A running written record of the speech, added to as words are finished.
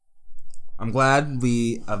I'm glad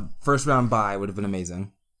a first round bye would have been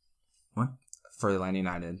amazing. What? For Atlanta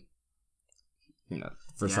United.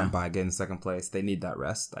 First round bye, get in second place. They need that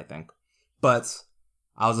rest, I think. But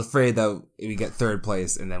I was afraid that we get third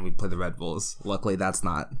place and then we play the Red Bulls. Luckily, that's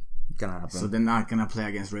not going to happen. So they're not going to play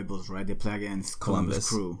against Red Bulls, right? They play against Columbus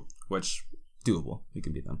Crew. Which, doable. We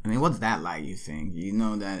can beat them. I mean, what's that like, you think? You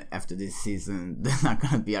know that after this season, they're not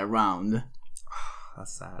going to be around.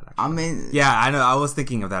 That's sad, actually. I mean... Yeah, I know. I was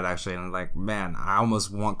thinking of that, actually. And like, man, I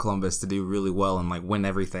almost want Columbus to do really well and like win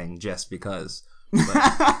everything just because...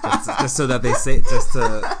 just so that they say, just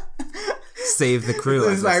to save the crew.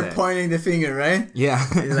 It's like pointing the finger, right? Yeah.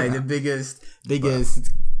 It's like the biggest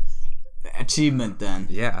achievement then.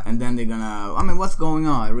 Yeah. And then they're gonna, I mean, what's going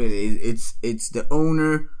on really? It's the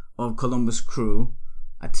owner of Columbus Crew,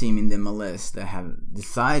 a team in the MLS that have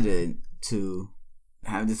decided to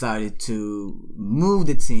move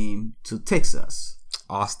the team to Texas.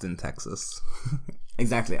 Austin, Texas.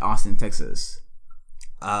 Exactly, Austin, Texas.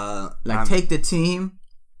 Take the team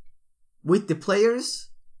with the players.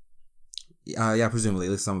 Yeah, presumably,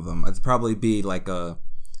 at least some of them. It'd probably be like a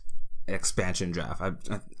expansion draft.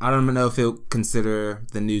 I don't know if he'll consider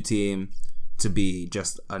the new team to be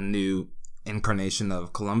just a new incarnation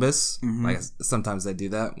of Columbus. Mm-hmm. Like sometimes they do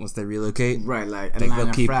that once they relocate. Right, like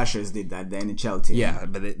Atlanta Thrashers did that, the NHL team. Yeah,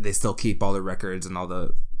 but they still keep all the records and all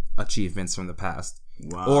the achievements from the past.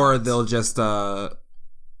 Wow. Or they'll just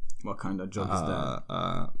what kind of joke is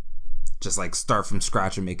that? Just like start from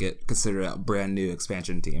scratch and make it considered a brand new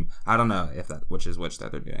expansion team. I don't know if which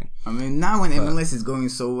that they're doing. I mean, now when MLS is going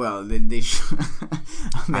so well, they should.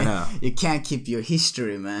 I know you can't keep your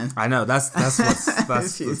history, man. I know that's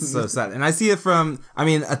what's so sad. And I see it from. I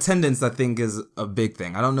mean, attendance I think is a big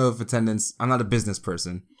thing. I don't know if attendance. I'm not a business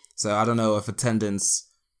person, so I don't know if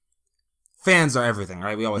attendance. Fans are everything,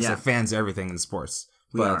 right? We always say fans are everything in sports,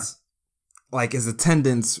 but like is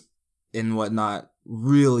attendance and whatnot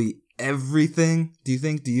really everything? Do you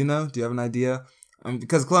think? Do you know? Do you have an idea?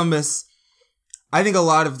 Because Columbus, I think a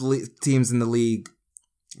lot of teams in the league,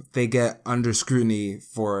 they get under scrutiny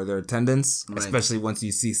for their attendance, right. Especially once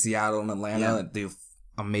you see Seattle and Atlanta that do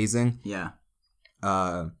amazing. Yeah.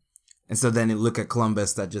 And so then you look at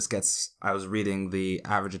Columbus that just gets, I was reading the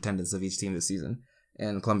average attendance of each team this season,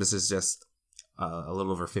 and Columbus is just a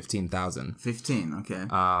little over 15,000. 15, okay.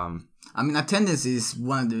 I mean, attendance is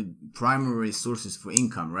one of the primary sources for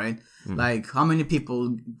income, right? Mm. Like, how many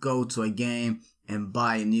people go to a game and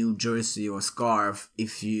buy a new jersey or scarf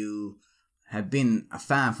if you have been a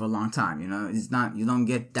fan for a long time? You know, it's not, you don't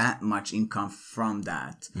get that much income from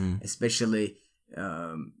that, especially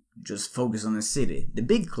just focus on the city. The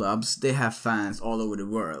big clubs, they have fans all over the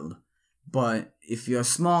world. But if you're a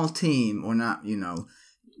small team or not, you know,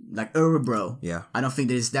 like Örebro. Yeah. I don't think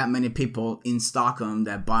there's that many people in Stockholm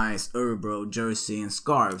that buys Örebro jersey and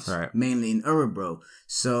scarves. Right. Mainly in Örebro.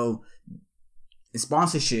 So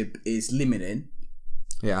sponsorship is limited.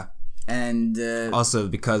 Yeah. And also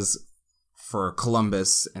because for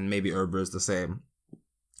Columbus and maybe Örebro is the same,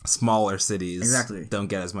 smaller cities don't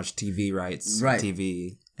get as much TV rights,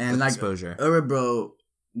 TV and exposure. Like Örebro,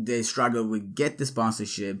 they struggle with get the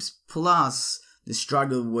sponsorships, plus they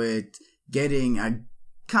struggle with getting a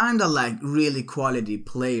kind of like really quality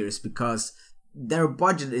players because their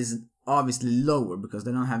budget is obviously lower because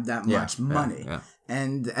they don't have that much money. Yeah.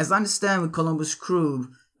 And as I understand with Columbus Crew,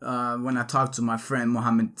 when I talked to my friend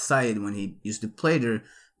Mohammed Said when he used to play there,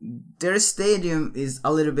 their stadium is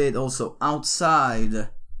a little bit also outside.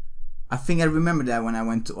 I think I remember that when I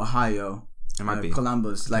went to Ohio. It might be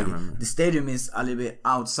Columbus. Like the stadium is a little bit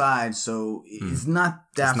outside, so it's not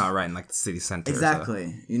that. It's not right in like the city center.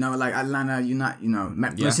 Exactly. You know, like Atlanta,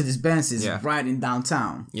 Mercedes-Benz is right in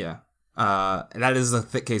downtown. Yeah. And that is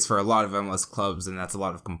the case for a lot of MLS clubs, and that's a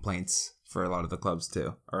lot of complaints for a lot of the clubs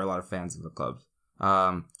too, or a lot of fans of the clubs.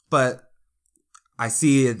 But I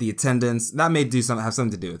see the attendance that may have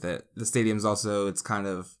something to do with it. The stadium's also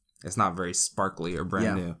it's not very sparkly or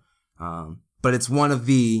brand new, but it's one of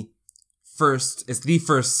the first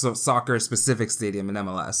soccer specific stadium in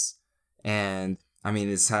MLS. And I mean,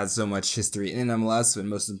 it's had so much history in MLS, but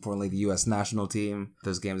most importantly, the U.S. national team,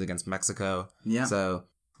 those games against Mexico. Yeah. So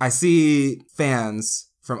I see fans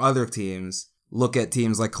from other teams look at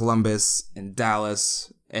teams like Columbus and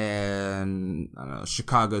Dallas and I don't know,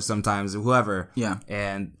 Chicago sometimes or whoever. Yeah.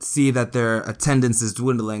 And see that their attendance is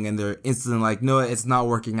dwindling and they're instantly like, no, it's not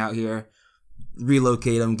working out here.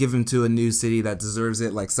 Relocate them, give them to a new city that deserves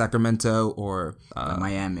it, like Sacramento or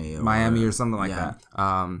Miami or something like that.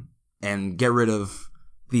 And get rid of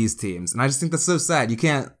these teams. And I just think that's so sad. You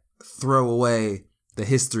can't throw away the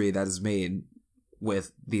history that is made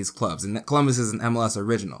with these clubs. And Columbus is an MLS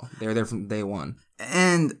original. They were there from day one.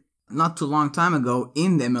 And not too long time ago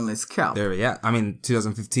in the MLS Cup. There, yeah. I mean,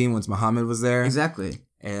 2015 once Mohamed was there. Exactly.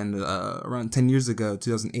 And around 10 years ago,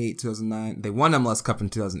 2008, 2009, they won MLS Cup in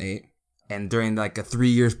 2008. And during like a 3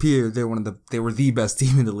 years period, they were the best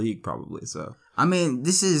team in the league probably. So I mean,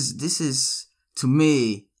 this is to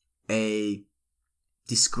me a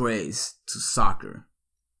disgrace to soccer.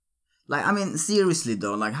 Like, I mean, seriously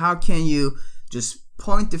though, like how can you just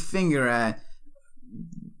point the finger at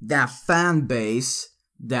that fan base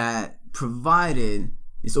that provided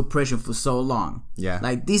this operation for so long? Yeah.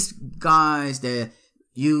 Like these guys that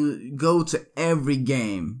you go to every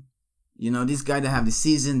game. You know, these guys that have the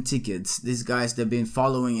season tickets, these guys that have been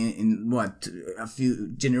following in what, a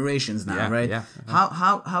few generations now, right? Yeah.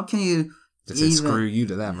 How can you just even screw you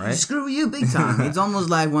to them, right? Screw you big time. It's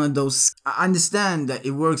almost like one of those. I understand that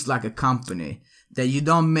it works like a company, that you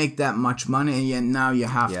don't make that much money and yet now you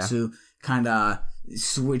have to kind of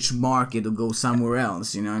switch market or go somewhere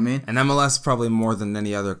else. You know what I mean? And MLS probably more than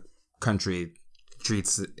any other country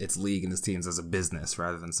treats its league and its teams as a business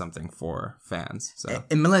rather than something for fans. So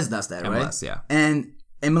MLS does that, right? MLS, yeah. And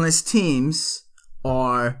MLS teams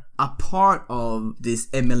are a part of this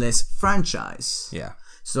MLS franchise. Yeah.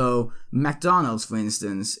 So McDonald's, for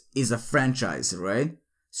instance, is a franchise, right?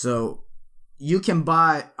 So you can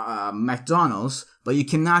buy McDonald's, but you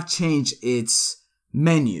cannot change its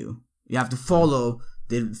menu. You have to follow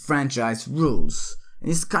the franchise rules. And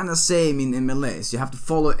it's kind of same in MLS. You have to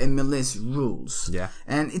follow MLS rules. Yeah.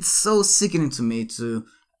 And it's so sickening to me to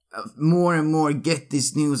more and more get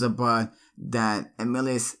this news about that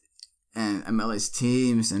MLS and MLS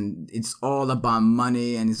teams, and it's all about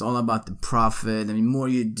money and it's all about the profit. I mean, more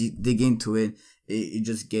you dig into it, it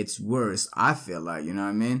just gets worse. I feel like, you know what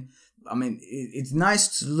I mean? I mean, it's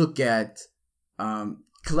nice to look at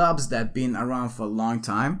clubs that have been around for a long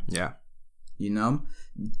time. Yeah. You know,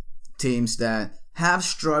 teams that have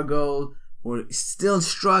struggled or still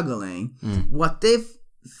struggling. What they're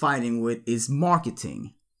fighting with is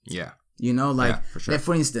marketing. Yeah. You know, like, for sure. like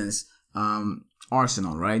for instance,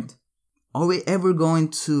 Arsenal, right? Are we ever going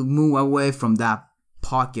to move away from that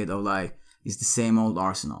pocket of like, it's the same old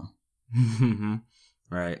Arsenal?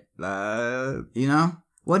 Right. You know?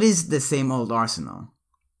 What is the same old Arsenal?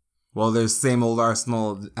 Well, there's same old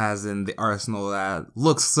Arsenal as in the Arsenal that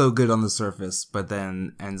looks so good on the surface, but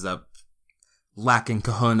then ends up lacking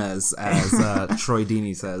cojones, as Troy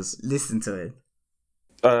Deeney says. Listen to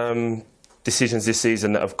it. Decisions this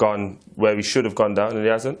season that have gone where he should have gone down and he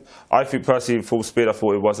hasn't. I think personally, full speed, I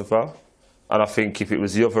thought it was a foul. And I think if it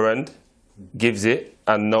was the other end, gives it,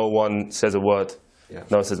 and no one says a word. Yeah.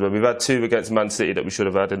 No one says a word. We've had 2 against Man City that we should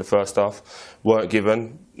have had in the first half. Weren't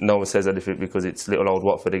given. No one says anything because it's little old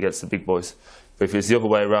Watford against the big boys. But if it's the other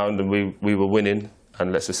way around and we were winning,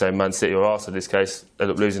 and let's just say Man City or Arsenal in this case,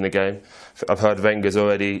 ended up losing the game. I've heard Wenger's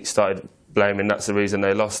already started blaming that's the reason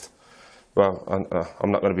they lost. Well,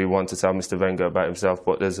 I'm not going to be one to tell Mr. Wenger about himself,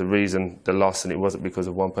 but there's a reason they lost, and it wasn't because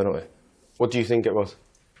of one penalty. What do you think it was?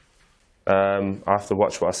 I have to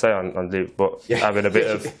watch what I say on leave, but having a bit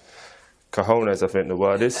of cojones, I think the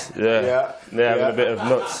word is. Having a bit of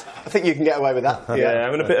nuts. I think you can get away with that.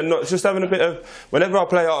 Having a bit of nuts, just having a bit of... Whenever I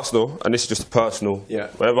play Arsenal, and this is just personal,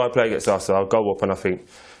 whenever I play against Arsenal, I'll go up and I think,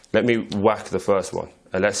 let me whack the first one,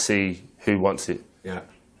 and let's see who wants it. Yeah.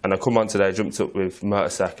 And I come on today, jumped up with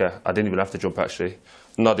Mertesacker. I didn't even have to jump, actually.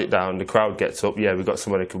 Nod it down, the crowd gets up, we've got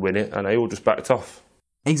someone who can win it, and they all just backed off.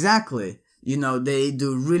 Exactly. You know, they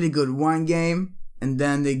do really good one game, and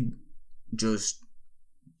then they just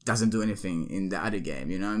doesn't do anything in the other game.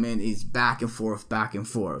 You know what I mean? It's back and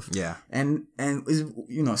forth. Yeah. And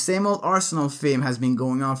you know, same old Arsenal theme has been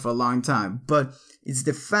going on for a long time, but it's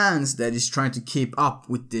the fans that is trying to keep up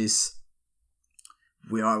with this.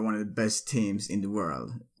 We are one of the best teams in the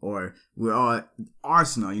world, or we are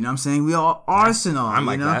Arsenal. You know what I'm saying? We are Arsenal. I'm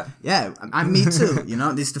like that. Yeah, me too. You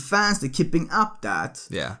know, it's the fans that keeping up that.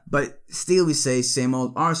 Yeah. But still, we say same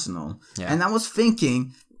old Arsenal. Yeah. And I was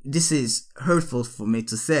thinking, this is hurtful for me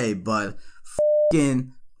to say, but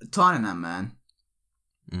f***ing Tottenham, man.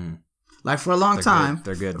 Like for a long time,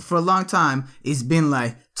 they're good. For a long time, it's been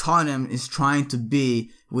like Tottenham is trying to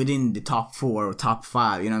be within the top 4 or top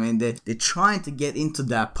 5. You know what I mean? They're trying to get into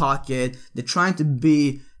that pocket. They're trying to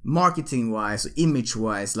be marketing wise or image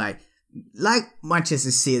wise, like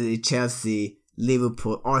Manchester City, Chelsea,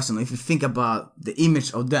 Liverpool, Arsenal. If you think about the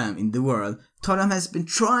image of them in the world, Tottenham has been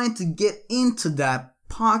trying to get into that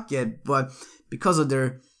pocket, but because of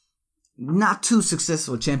their not too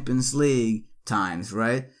successful Champions League times,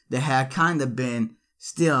 right? They had kind of been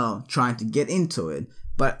still trying to get into it.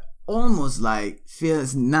 But almost like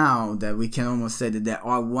feels now that we can almost say that they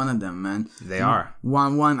are one of them, man. They are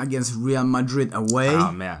 1-1 against Real Madrid away.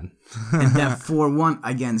 Oh man. And then 4-1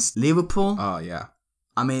 against Liverpool. Oh yeah.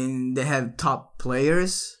 I mean, they have top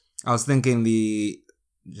players. I was thinking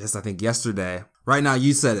I think yesterday. Right now,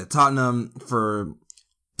 you said it. Tottenham for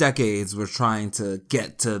decades were trying to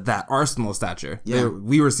get to that Arsenal stature. Yeah.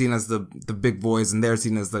 We were seen as the big boys, and they're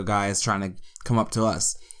seen as the guys trying to come up to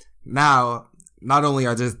us. Now, not only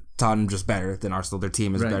are Tottenham just better than Arsenal, their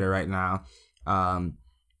team is better right now.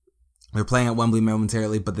 They're playing at Wembley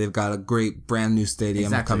momentarily, but they've got a great brand new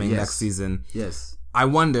stadium coming next season. Yes. I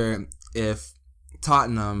wonder if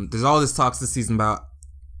Tottenham, there's all this talks this season about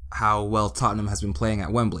how well Tottenham has been playing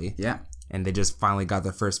at Wembley. Yeah. And they just finally got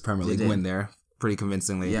their first Premier League win there pretty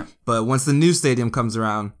convincingly. Yeah. But once the new stadium comes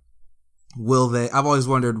around, I've always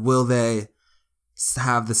wondered, will they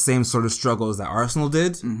have the same sort of struggles that Arsenal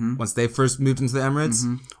did once they first moved into the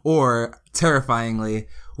Emirates? Or, terrifyingly,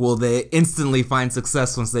 will they instantly find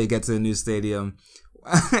success once they get to the new stadium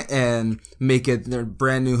and make it their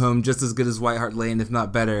brand new home just as good as White Hart Lane, if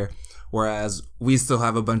not better? Whereas we still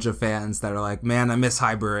have a bunch of fans that are like, man, I miss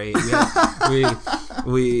Highbury.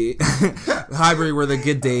 We Highbury were the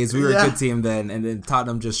good days. We were a good team then. And then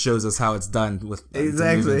Tottenham just shows us how it's done with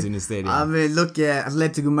moving into a new stadium. I mean, look at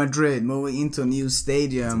Atletico Madrid moving into a new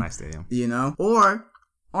stadium. It's a nice stadium. You know? Or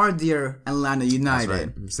our dear Atlanta United. That's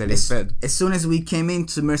right. Mercedes-Benz. As soon as we came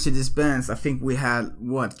into Mercedes-Benz, I think we had,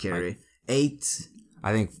 what, Kerry? 8?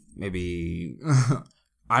 I think maybe...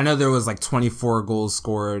 I know there was like 24 goals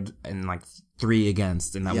scored and like 3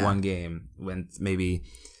 against in that one game, when maybe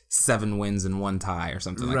 7 wins and 1 tie or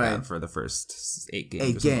something like that for the first 8 games.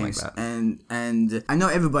 8 games. Like that. And I know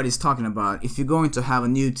everybody's talking about, if you're going to have a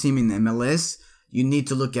new team in the MLS, you need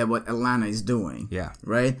to look at what Atlanta is doing. Yeah.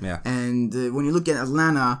 Right? Yeah. And when you look at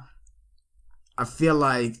Atlanta, I feel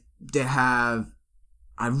like they have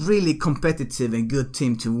a really competitive and good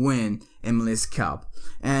team to win MLS Cup.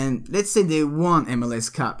 And let's say they won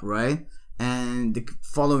MLS Cup, right? And the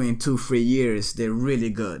following 2-3 years, they're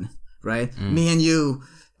really good, right? Me and you,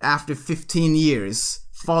 after 15 years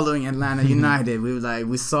following Atlanta United,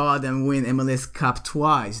 we saw them win MLS Cup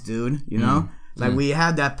twice, dude, you know? We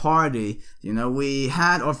had that party, you know, we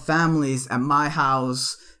had our families at my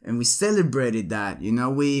house and we celebrated that, you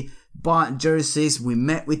know, we bought jerseys, we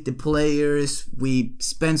met with the players, we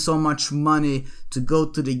spent so much money to go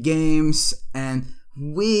to the games, and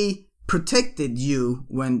we protected you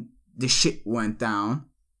when the shit went down.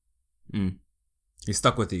 He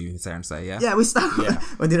stuck with you, you're trying to say, yeah? Yeah, we stuck with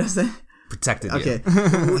what did I say? Protected you. Okay.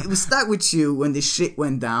 we stuck with you when the shit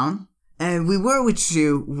went down, and we were with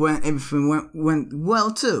you when everything went well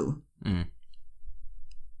too. And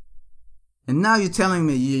now you're telling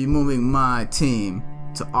me you're moving my team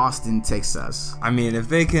to Austin, Texas. I mean, if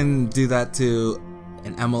they can do that to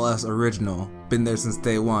an MLS original, been there since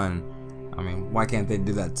day one, I mean, why can't they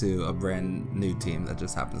do that to a brand new team that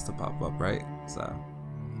just happens to pop up, right? So,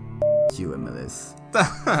 you MLS.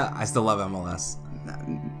 I still love MLS.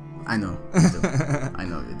 I know you do. I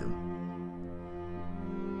know you do.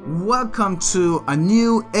 Welcome to a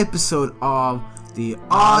new episode of the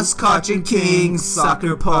Ozcotchin Kings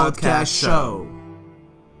Soccer Podcast Show.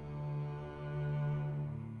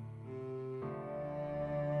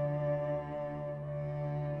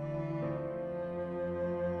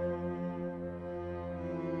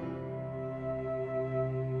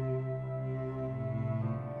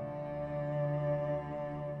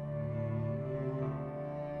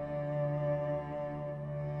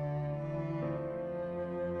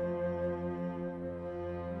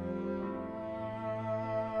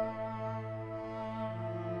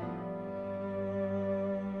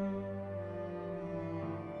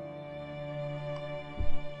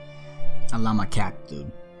 I love my cat, dude.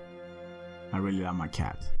 I really love my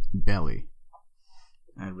cat. Belly.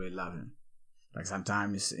 I really love him. Like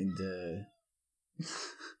sometimes in the...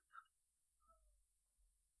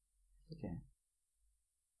 Okay.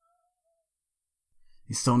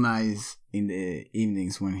 It's so nice in the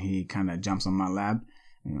evenings when he kind of jumps on my lap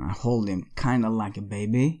and I hold him kind of like a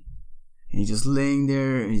baby. He's just laying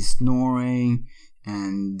there, he's snoring,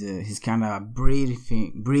 and he's kind of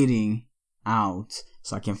breathing out,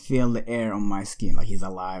 so I can feel the air on my skin, like he's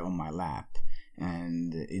alive on my lap.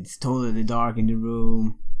 And it's totally dark in the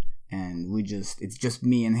room, and it's just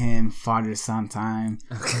me and him, father-son time.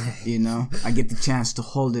 Okay. You know, I get the chance to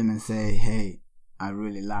hold him and say, hey, I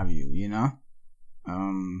really love you, you know?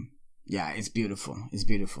 Yeah, it's beautiful. It's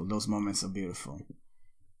beautiful. Those moments are beautiful.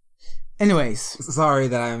 Anyways. Sorry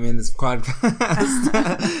that I'm in this podcast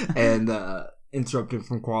and interrupted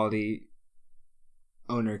from quality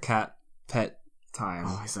owner cat pet time.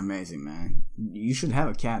 Oh, it's amazing, man. You should have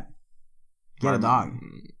a cat. Get a dog.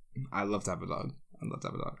 I'd love to have a dog.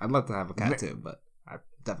 I'd love to have a cat too, but I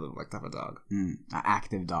definitely would like to have a dog. An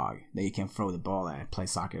active dog that you can throw the ball at, play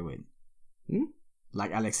soccer with.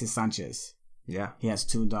 Like Alexis Sanchez. Yeah. He has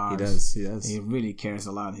 2 dogs. He does. He really cares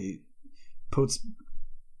a lot. He puts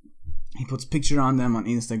picture on them on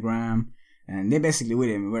Instagram, and they're basically with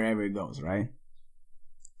him wherever he goes, right?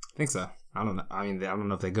 I think so. I don't know. I mean, I don't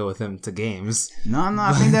know if they go with him to games. No,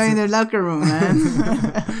 I think they're in their locker room,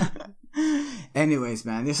 man. Anyways,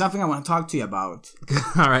 man, there's something I want to talk to you about.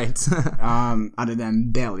 All right. Other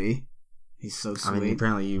than Belly, he's so sweet. I mean,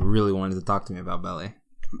 apparently you really wanted to talk to me about Belly.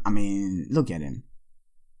 I mean, look at him.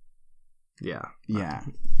 Yeah. Yeah.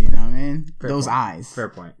 You know what I mean? Fair Those point. eyes. Fair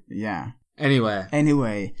point. Yeah. Anyway,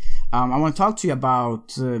 I want to talk to you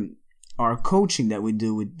about our coaching that we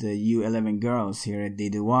do with the U11 girls here at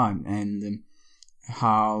DD1 and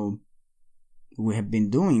how we have been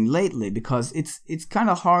doing lately, because it's kind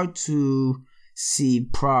of hard to see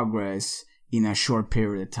progress in a short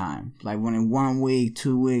period of time. Like when in 1 week,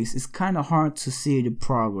 2 weeks, it's kind of hard to see the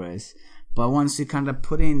progress. But once you kind of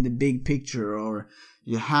put in the big picture, or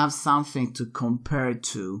you have something to compare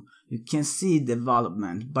to, you can see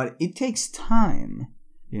development. But it takes time,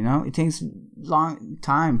 you know? It takes long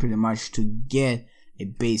time pretty much to get a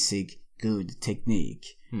basic good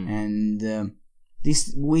technique. And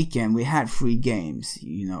this weekend we had 3 games,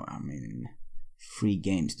 you know, I mean, 3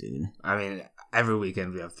 games, dude. I mean, every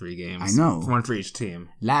weekend we have 3 games. I know. 1 for each team.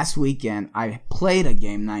 Last weekend I played a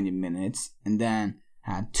game 90 minutes and then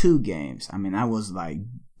had 2 games. I mean, I was like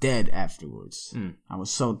dead afterwards. I was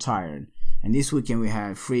so tired. And this weekend we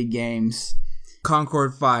had 3 games.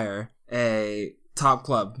 Concord Fire, a top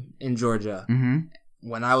club in Georgia.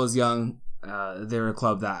 When I was young, they were a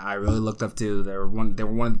club that I really looked up to. They were one of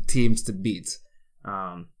the teams to beat.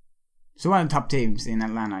 So one of the top teams in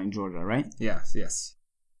Atlanta, in Georgia, right? Yes.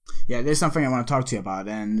 Yeah, there's something I want to talk to you about,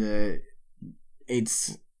 and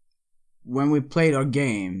it's when we played our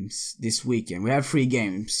games this weekend. We have 3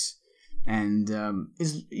 games, and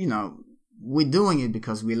it's, you know, we're doing it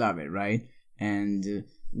because we love it, right? And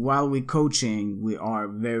while we're coaching, we are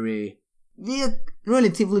relatively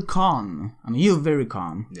calm. I mean, you're very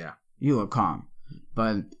calm. Yeah, you are calm,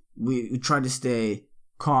 but we try to stay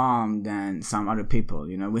calm than some other people.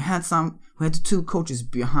 You know, we had 2 coaches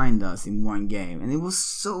behind us in one game, and it was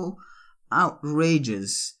so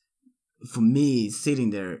outrageous for me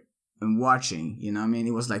sitting there and watching. You know what I mean?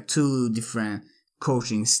 It was like 2 different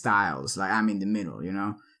coaching styles. Like, I'm in the middle, you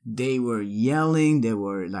know? They were yelling, they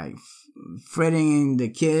were like threatening the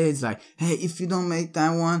kids, like, hey, if you don't make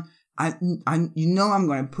that one, you know I'm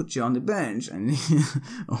gonna put you on the bench. And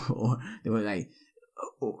or they were like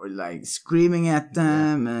screaming at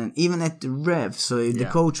them, and even at the ref. So the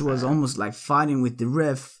coach was almost like fighting with the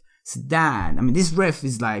ref's dad. I mean, this ref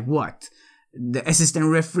is like, what? The assistant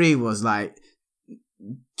referee was like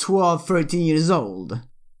 12, 13 years old.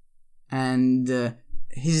 And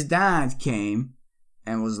his dad came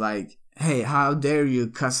and was like, hey, how dare you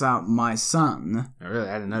cuss out my son? I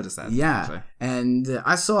didn't notice that. Yeah. Actually. And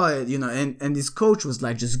I saw it, you know, and this coach was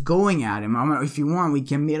like just going at him. I'm like, if you want, we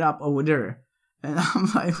can meet up over there. And I'm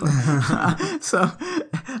like, so,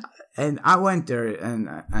 and I went there and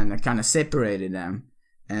I kind of separated them.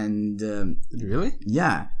 And really?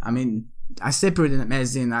 Yeah. I mean, I separated them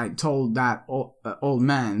as in I told that old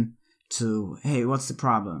man to, hey, what's the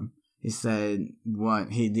problem? He said what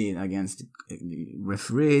he did against the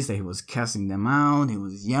referees, that he was cussing them out, he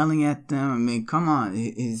was yelling at them. I mean, come on,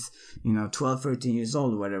 he's, 12, 13 years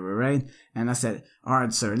old or whatever, right? And I said, all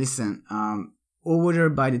right, sir, listen, over there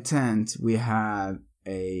by the tent, we have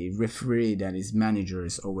a referee that is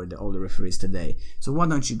managers over all the referees today. So why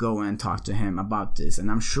don't you go and talk to him about this? And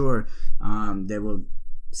I'm sure they will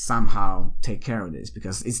somehow take care of this,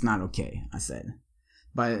 because it's not okay, I said.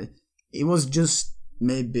 But it was just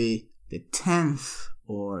maybe the 10th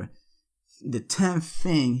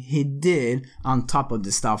thing he did on top of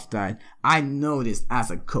the stuff that I noticed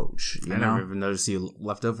as a coach. I never even noticed you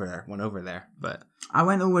went over there, but I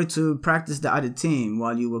went over to practice the other team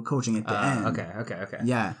while you were coaching at the end. Okay.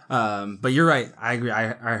 Yeah. But you're right. I agree.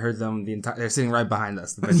 I heard them they're sitting right behind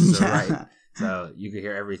us. The benches are right. So you could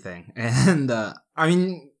hear everything. And, I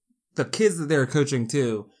mean, the kids that they were coaching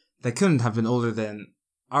too, they couldn't have been older than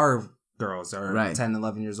our girls are, right. 10,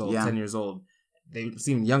 11 years old, 10 years old. They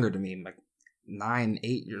seemed younger to me, like 9,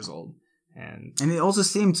 8 years old. And it also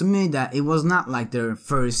seemed to me that it was not like their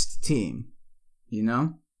first team,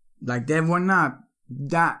 like they were not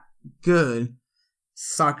that good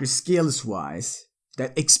soccer skills wise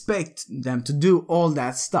that expect them to do all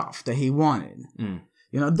that stuff that he wanted.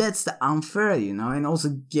 that's the unfair, and also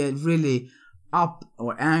get really up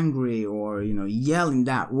or angry or, yell in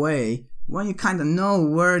that way when you kind of know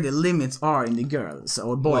where the limits are in the girls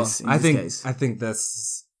or boys in this case. I think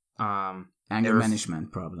that's anger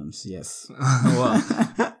management problems, yes. Well,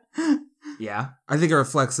 yeah. I think it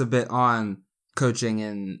reflects a bit on coaching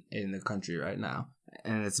in the country right now.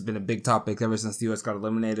 And it's been a big topic ever since the U.S. got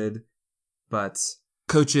eliminated. But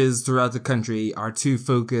coaches throughout the country are too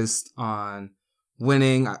focused on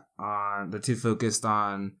winning. They're too focused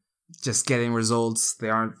on just getting results. They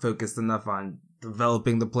aren't focused enough on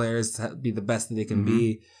developing the players to be the best that they can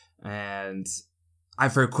be. And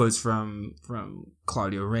I've heard quotes from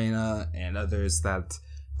Claudio Reyna and others that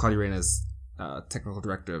Claudio Reyna is technical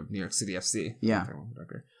director of New York City FC. Yeah.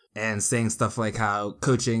 And saying stuff like how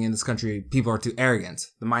coaching in this country, people are too arrogant.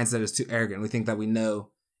 The mindset is too arrogant. We think that we know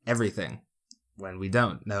everything when we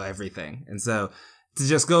don't know everything. And so to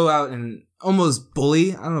just go out and almost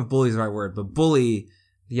bully, I don't know if bully is the right word, but bully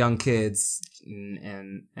young kids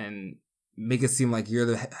and make it seem like you're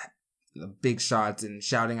the big shots and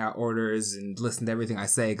shouting out orders and listen to everything I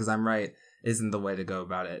say because I'm right isn't the way to go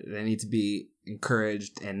about it. They need to be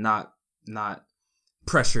encouraged and not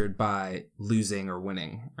pressured by losing or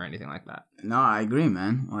winning or anything like that. No, I agree,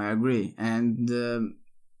 man. I agree. And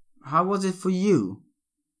how was it for you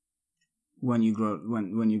when you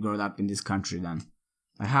grew up in this country then?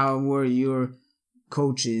 How were your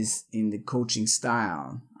coaches in the coaching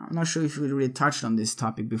style? I'm not sure if we really touched on this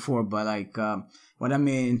topic before, but what I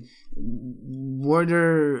mean, were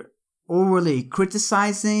they overly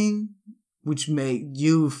criticizing, which made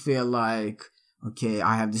you feel like, okay,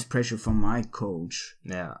 I have this pressure from my coach?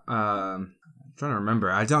 Yeah. I'm trying to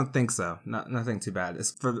remember. I don't think so. Nothing too bad.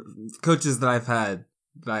 It's for the coaches that I've had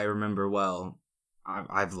that I remember well,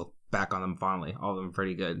 I've looked back on them fondly. All of them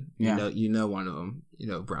pretty good. Yeah. You know one of them.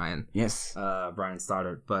 Brian. Yes. Brian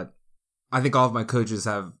Stoddard. But I think all of my coaches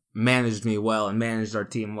have managed me well and managed our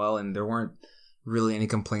team well, and there weren't really any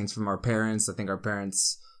complaints from our parents. I think our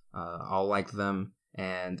parents all liked them,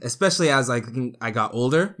 and especially as I got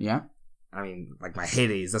older. Yeah. I mean, like my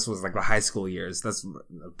heydays, this was like the high school years. That's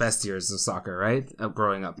the best years of soccer, right? Of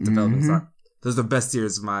growing up, developing soccer. Those are the best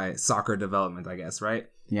years of my soccer development, I guess, right?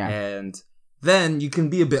 Yeah. And then you can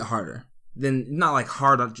be a bit harder. Then not like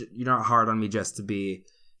you're not hard on me just to be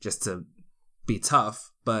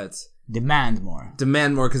tough, but demand more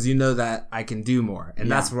because you know that I can do more, and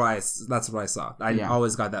that's what I saw. I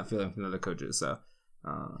always got that feeling from the other coaches. So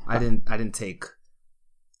I didn't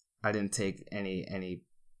take any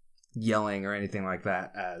yelling or anything like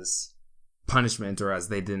that as punishment, or as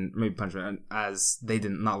they didn't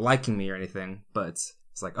not liking me or anything, but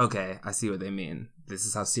it's like, okay, I see what they mean. This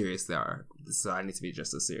is how serious they are, so I need to be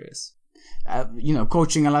just as serious.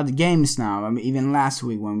 Coaching a lot of games now. I mean, even last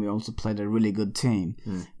week when we also played a really good team,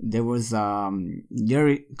 there was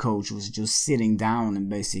their coach was just sitting down and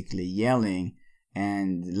basically yelling.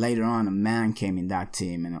 And later on, a man came in that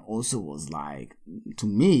team, and it also was like, to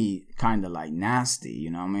me, kind of like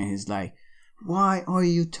nasty. I mean, he's like, "Why are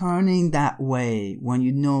you turning that way when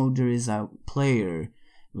you know there is a player?"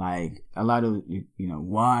 Like a lot of,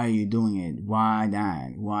 why are you doing it? Why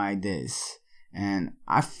that? Why this? And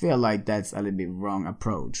I feel like that's a little bit wrong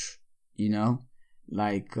approach.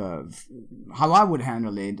 Like how I would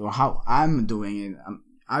handle it or how I'm doing it.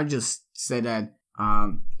 I just say that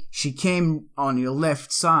she came on your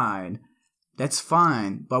left side. That's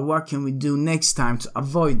fine, but what can we do next time to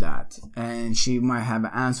avoid that? And she might have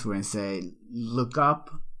an answer and say, look up,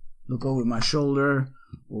 look over my shoulder,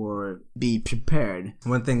 or be prepared.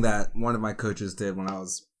 One thing that one of my coaches did when I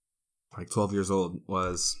was like 12 years old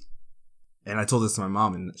was, and I told this to my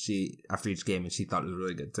mom, and she, after each game, and she thought it was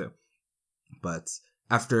really good too. But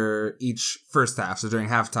after each first half, so during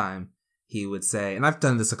halftime, he would say, and I've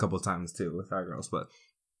done this a couple of times too with our girls, but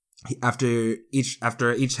after each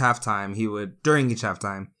halftime, during each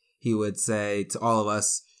halftime, he would say to all of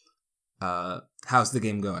us, how's the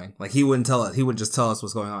game going? Like, he wouldn't tell us, he would just tell us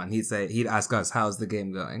what's going on. He'd ask us, how's the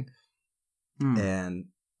game going? And,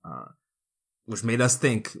 which made us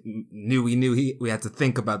think, we had to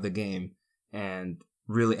think about the game and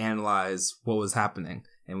really analyze what was happening.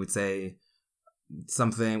 And we'd say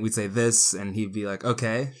this, and he'd be like,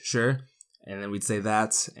 okay, sure. And then we'd say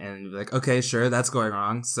that, and we'd be like, okay, sure, that's going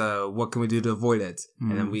wrong. So what can we do to avoid it?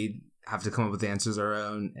 And then we'd have to come up with the answers our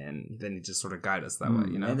own, and then he'd just sort of guide us that way,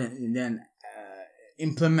 And then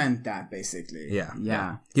implement that, basically.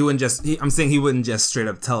 Yeah. He wouldn't just, I'm saying he wouldn't just straight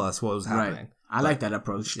up tell us what was happening. Right. I like that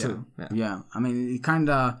approach too. Yeah. I mean, it kind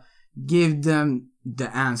of give them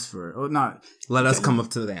the answer, or not. Let us come up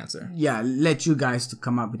to the answer. Yeah, let you guys to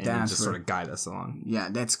come up with the And answer. just sort of guide us along. Yeah,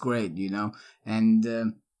 that's great, you know. And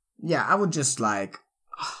yeah, I would just like,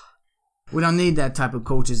 we don't need that type of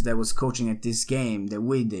coaches that was coaching at this game that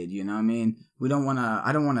we did, you know what I mean? I don't want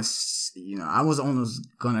to, you know, I was almost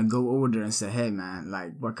going to go over there and say, hey man,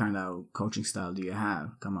 like, what kind of coaching style do you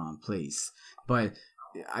have? Come on, please. But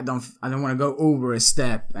I don't want to go over a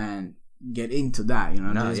step and get into that, you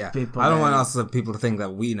know. No, yeah. I don't want also people to think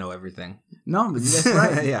that we know everything. No, but that's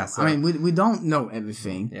right. Yeah, so. I mean, we don't know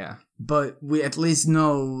everything. Yeah. But we at least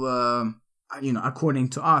know, you know, according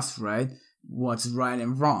to us, right, what's right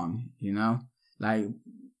and wrong, you know? Like,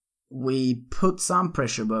 we put some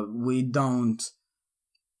pressure, but we don't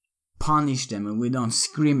punish them and we don't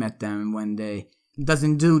scream at them when they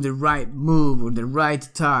doesn't do the right move or the right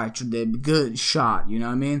touch or the good shot, you know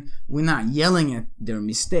what I mean? We're not yelling at their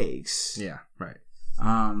mistakes. Yeah, right.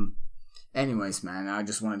 Anyways, man, I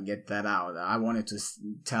just wanted to get that out. I wanted to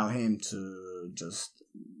tell him to just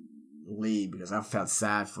leave because I felt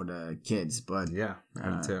sad for the kids, but yeah, I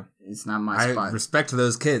do too. It's not my spot. I respect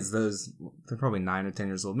those kids. They're probably 9 or 10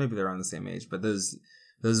 years old. Maybe they're around the same age, but those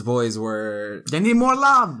boys were. They need more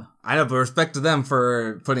love. I know, but respect to them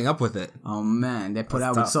for putting up with it. Oh man, they put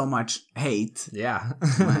up with so much hate. Yeah,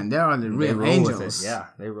 man, they are the real angels. Yeah,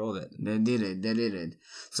 they rolled it. They did it.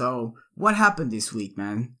 So what happened this week,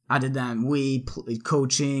 man? Other than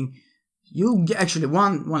coaching. You actually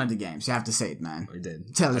won one of the games. You have to say it, man. We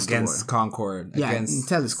did. Tell the against score. Concord. Yeah, against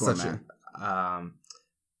tell the score, man.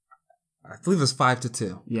 I believe it was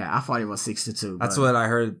 5-2. Yeah, I thought it was 6-2. That's what I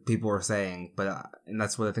heard people were saying, and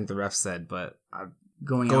that's what I think the ref said. But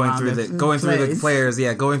going through the players,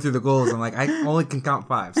 yeah, going through the goals. I'm like, I only can count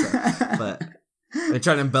 5. So, but they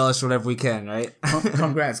try to embellish whatever we can, right?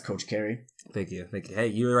 Congrats, Coach Carey. Thank you. Hey,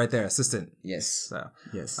 you were right there, assistant. Yes. So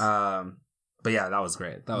yes. But yeah, that was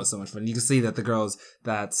great. That was so much fun. You can see that the girls,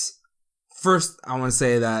 first, I want to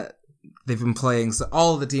say that they've been playing, so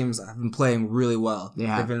all of the teams have been playing really well.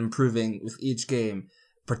 Yeah. They've been improving with each game,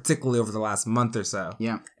 particularly over the last month or so.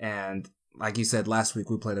 Yeah. And like you said, last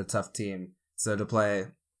week we played a tough team. So to play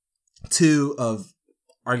 2 of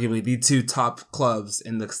arguably the 2 top clubs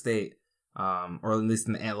in the state, or at least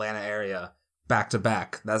in the Atlanta area, back to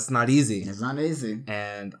back, that's not easy. It's not easy.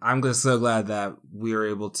 And I'm just so glad that we were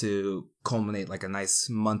able to culminate like a nice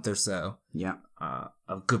month or so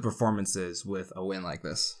of good performances with a win like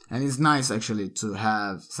this. And it's nice actually to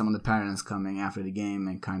have some of the parents coming after the game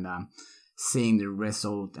and kind of seeing the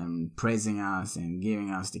result and praising us and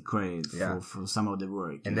giving us the credit for some of the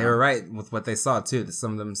work. And they were right with what they saw too.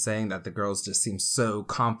 Some of them saying that the girls just seem so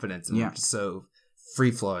confident and just so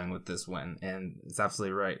free flowing with this win, and it's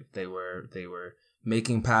absolutely right. They were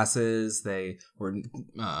making passes, they were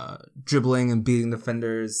dribbling and beating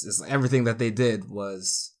defenders. Everything that they did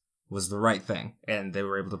was the right thing, and they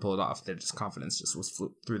were able to pull it off. Their confidence just was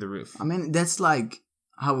through the roof. I mean, that's like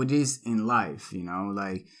how it is in life, you know.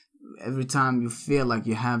 Like every time you feel like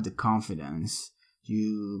you have the confidence,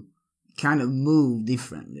 you kind of move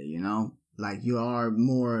differently, you know. Like you have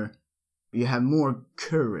more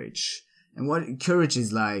courage. And what courage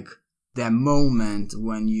is like, that moment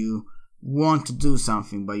when you want to do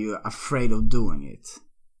something but you're afraid of doing it.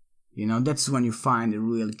 You know, that's when you find the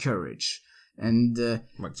real courage. And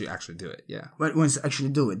once you actually do it, yeah. But once you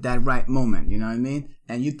actually do it, that right moment, you know what I mean?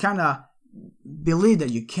 And you kind of believe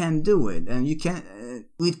that you can do it, and you can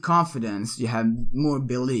with confidence. You have more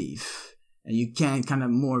belief, and you can kind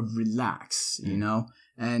of more relax, you know.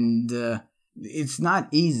 And it's not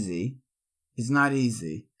easy. It's not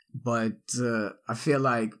easy. But I feel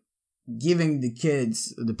like giving the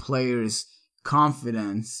kids, the players,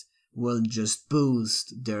 confidence will just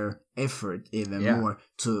boost their effort even more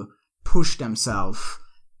to push themselves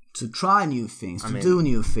to try new things, do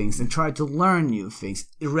new things, and try to learn new things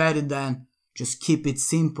rather than just keep it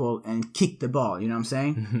simple and kick the ball. You know what I'm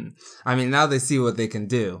saying? I mean, now they see what they can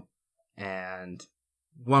do. And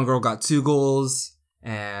one girl got 2 goals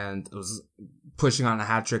and was pushing on a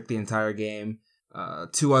hat trick the entire game.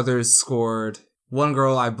 2 others scored. One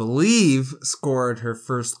girl, I believe, scored her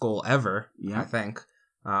first goal ever, I think.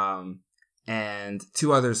 And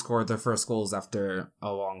 2 others scored their first goals after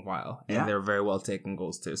a long while. And they were very well taken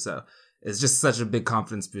goals too. So it's just such a big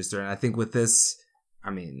confidence booster. And I think with this, I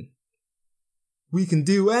mean, we can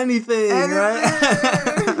do anything, right?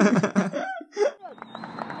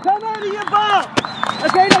 Come out of your box!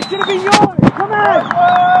 Okay, that should have been yours! Come on!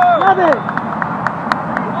 Love it!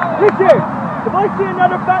 Richard! If I see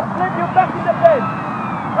another backflip, you're back in the bench.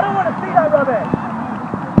 I don't want to see that rubbish.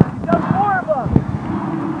 You've done 4 of them.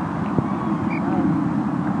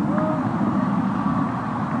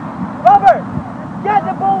 Robert!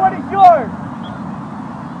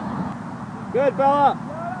 Good, Bella.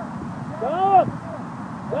 Go.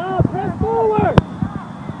 Go, press forward.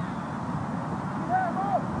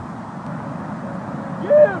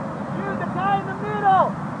 You, the guy in the middle.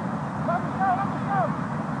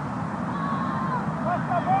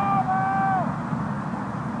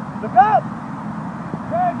 Look up.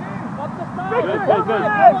 Up the side. Good.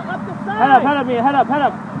 Up the side. Head up, Mia. Head up.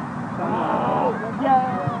 Yeah.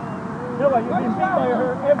 You're being beat by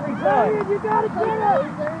her every time. You gotta get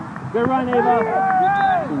it. Good run, Ava.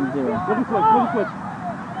 Look switch.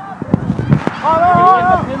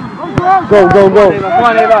 Go. Come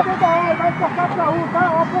on, Ava.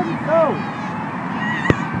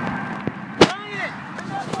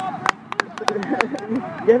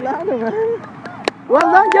 Get louder, man. Well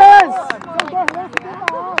done, guys.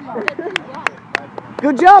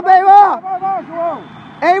 Good job, Ava.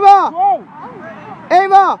 Ava.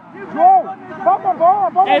 Ava. You've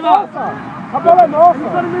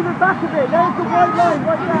got to move it back a bit. There's the white line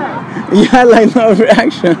right there. Yeah, like no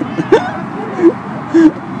reaction.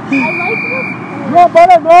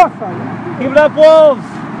 Keep it up, Wolves.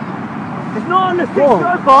 It's not on the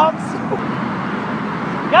 6-yard box.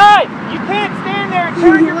 Guys, you can't stand there and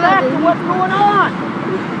turn your back to what's going on.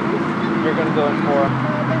 You're going to go in for it.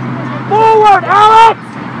 Forward, Alex!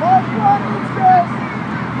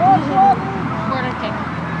 Corner kick.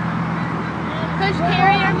 Coach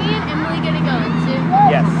Carey, are me and Emily going to go into?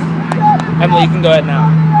 Yes. Emily, you can go ahead now.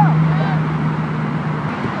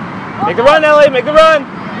 Make a run, Ellie. Make a run.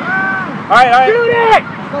 All right. Shoot it!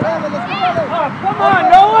 Oh, come on,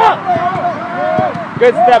 Noah!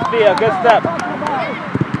 Good step, Thea. Good step.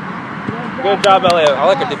 Good job, Ellie. I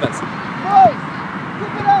like her defense.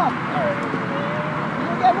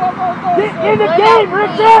 Get in the game,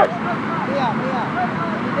 Richard!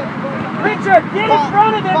 Richard, get in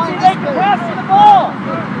front of them so they can pass you the ball.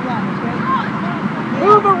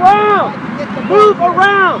 Move around.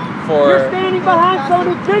 You're standing behind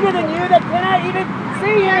someone who's bigger than you that cannot even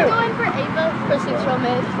see you. I'm going for Ava for 6-year-old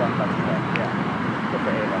mid.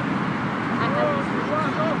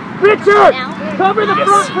 Richard, cover the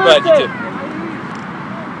front person.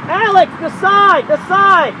 Alex, the side.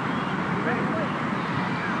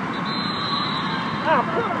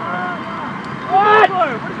 What?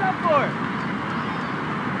 What's that for?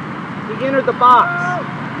 He entered the box.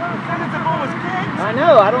 I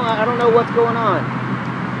know. I don't know what's going on.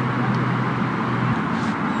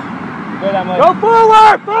 Go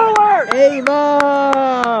forward!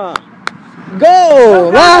 Ava!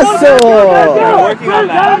 Go! Lasso!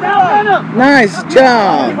 Nice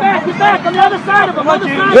job! Get back on the other side of him.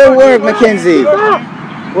 Good work, Mackenzie.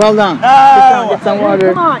 Well done. Get some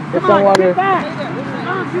water. Get some water.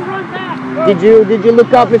 Did you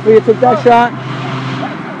look up before you took that shot?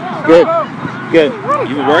 Good.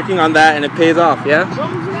 You've been working on that and it pays off, yeah?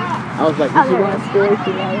 I was like, is she going to score? Is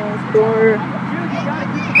she not going to score?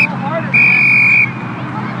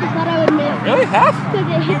 I thought I would miss. Really? Half? Because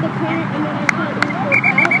it hit the corner and then I thought it would go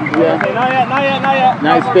out. Yeah. Okay, not yet.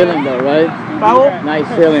 Nice feeling though, right? Foul? Nice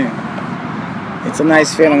feeling. It's a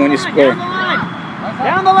nice feeling when you score.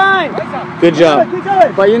 Down the line. Good job.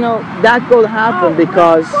 But you know, that goal happened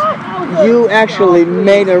because you actually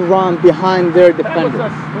made a run behind their defender.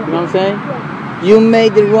 You know what I'm saying? You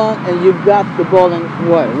made the run and you got the ball in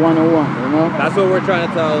what? 1-on-1, you know? That's what we're trying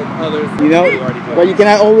to tell others. You know? But you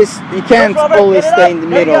can't always stay in the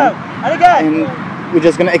middle and we're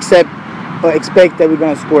just gonna expect that we're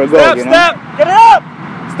gonna score a goal, you know? Step! Get it up!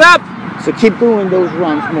 Step! So keep doing those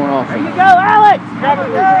runs more often. There you go, Alex!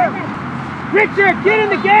 Richard, get in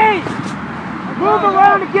the game! Move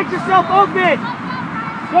around and get yourself open!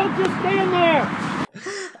 Don't just stand there!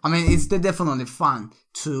 I mean, it's definitely fun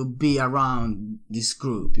to be around this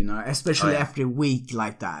group, you know, especially after a week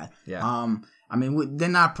like that. Yeah. I mean, they're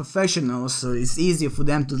not professionals, so it's easier for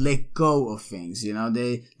them to let go of things, you know.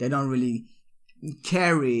 They don't really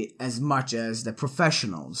carry as much as the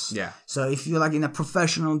professionals. Yeah. So if you're like in a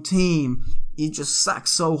professional team, it just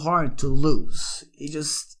sucks so hard to lose. It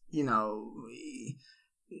just, you know,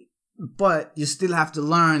 but you still have to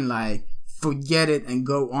learn, like, forget it and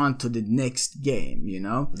go on to the next game, you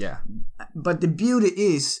know? Yeah. But the beauty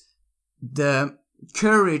is the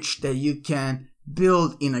courage that you can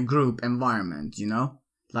build in a group environment, you know?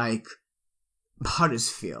 Like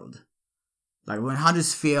Huddersfield. Like when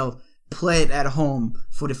Huddersfield played at home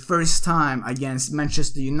for the first time against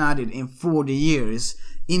Manchester United in 40 years,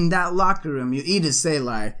 in that locker room, you either say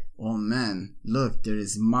like, oh man, look, there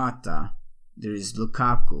is Mata, there is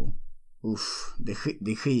Lukaku, oof, De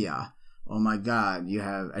Gea. Oh my God, you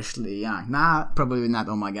have Ashley Young. Nah, probably not.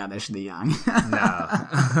 Oh my God, Ashley Young. No.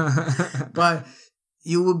 But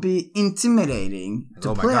you would be intimidating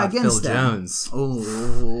to play against Phil them. Jones.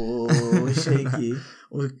 Oh, shaky.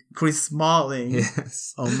 Or Chris Smalling.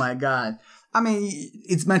 Yes. Oh my God. I mean,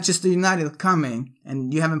 it's Manchester United coming,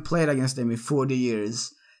 and you haven't played against them in 40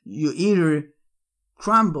 years. You either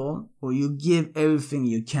crumble or you give everything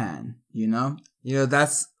you can, you know? You know,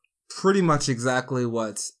 that's pretty much exactly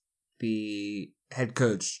what the head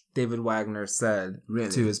coach, David Wagner, said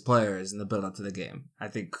to his players in the build-up to the game. I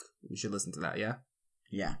think we should listen to that, yeah?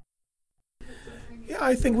 Yeah. Yeah,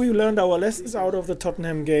 I think we learned our lessons out of the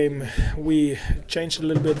Tottenham game. We changed a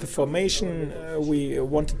little bit the formation. We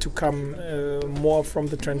wanted to come more from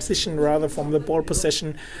the transition rather from the ball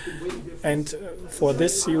possession. And for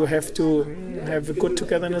this, you have to have a good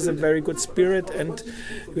togetherness, a very good spirit, and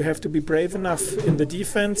you have to be brave enough in the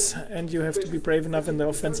defense, and you have to be brave enough in the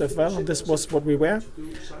offense as well. And this was what we were.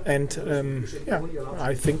 And yeah,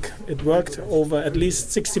 I think it worked over at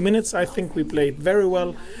least 60 minutes. I think we played very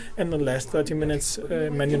well. And in the last 30 minutes,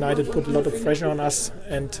 Man United put a lot of pressure on us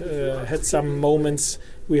and had some moments.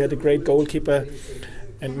 We had a great goalkeeper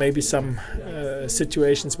and maybe some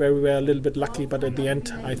situations where we were a little bit lucky, but at the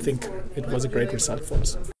end, I think it was a great result for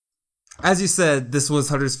us. As you said, this was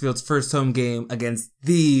Huddersfield's first home game against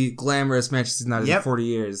the glamorous Manchester United in 40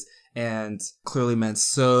 years. And it clearly meant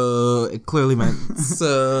so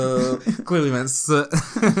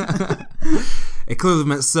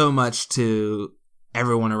much to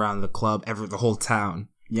everyone around the club, the whole town.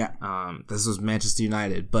 Yeah. This was Manchester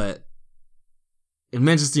United, but in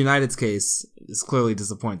Manchester United's case, it's clearly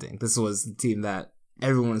disappointing. This was the team that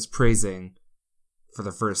everyone was praising for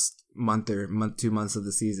the first 2 months of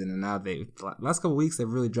the season, and now last couple of weeks they've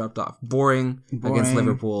really dropped off. Boring against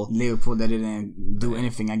Liverpool. They didn't do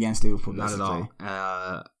anything against Liverpool. Not at all.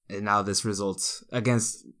 And now this result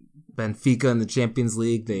against Benfica in the Champions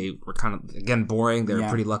League, they were kind of, again, boring. They were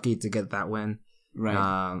pretty lucky to get that win.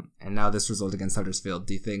 Right. And now this result against Huddersfield.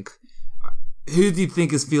 Who do you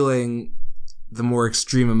think is feeling the more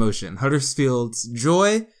extreme emotion? Huddersfield's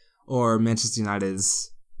joy or Manchester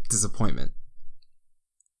United's disappointment?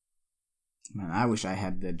 Man, I wish I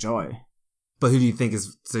had the joy. But who do you think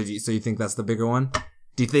is... So you think that's the bigger one?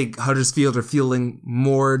 Do you think Huddersfield are feeling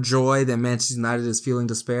more joy than Manchester United is feeling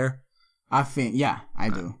despair? I think, yeah, I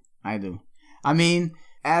do. I mean,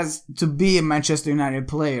 as to be a Manchester United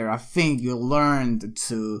player, I think you learned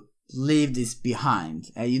to leave this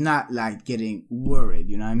behind. And you're not like getting worried,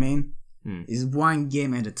 you know what I mean? It's one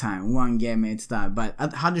game at a time. But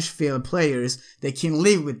Huddersfield players, they can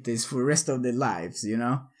live with this for the rest of their lives, you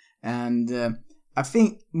know? And I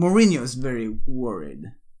think Mourinho is very worried.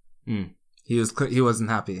 He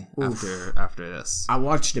wasn't happy after this. I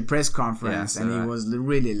watched the press conference and it was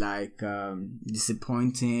really like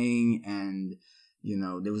disappointing, and you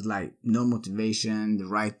know there was like no motivation. The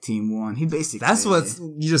right team won. He basically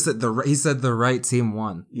you just said. He said the right team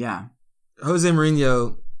won. Yeah, Jose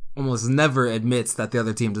Mourinho almost never admits that the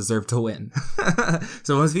other team deserved to win.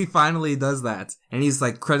 So once he finally does that, and he's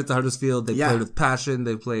like, credit to Huddersfield, they played with passion,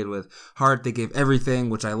 they played with heart, they gave everything,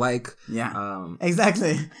 which I like. Yeah,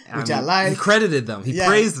 exactly. I like. He credited them. He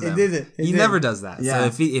praised them. He did it. He never does that. Yeah.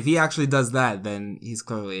 So if he actually does that, then he's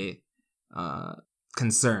clearly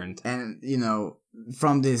concerned. And you know,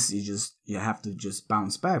 from this, you have to just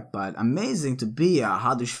bounce back. But amazing to be a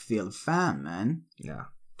Huddersfield fan, man. Yeah.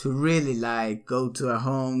 To really like go to a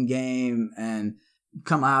home game and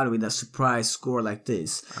come out with a surprise score like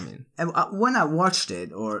this. I mean, and when I watched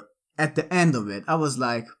it, or at the end of it, I was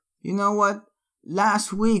like, you know what?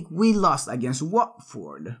 Last week we lost against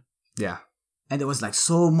Watford. Yeah. And there was like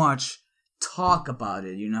so much talk about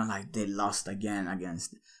it, you know, like they lost again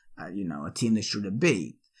against, a team they should have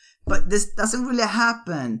beat. But this doesn't really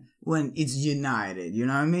happen when it's United, you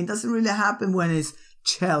know what I mean? It doesn't really happen when it's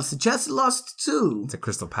Chelsea. Chelsea lost too. To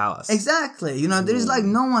Crystal Palace. Exactly. You know, there's like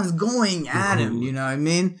no one's going at him, you know what I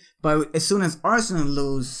mean? But as soon as Arsenal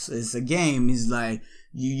loses a game, it's like,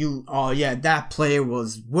 that player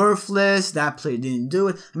was worthless. That player didn't do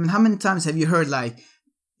it. I mean, how many times have you heard like,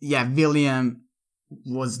 William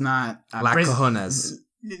was not... La cojones.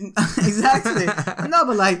 Exactly. No,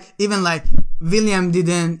 but like, even like, William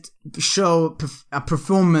didn't show a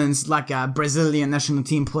performance like a Brazilian national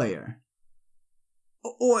team player.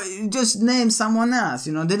 Or just name someone else,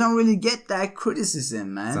 you know, they don't really get that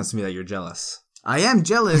criticism, man. Sounds to me like you're jealous. I am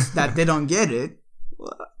jealous that they don't get it.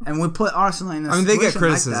 And we put Arsenal in a situation. I mean, they get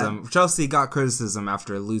criticism. Like Chelsea got criticism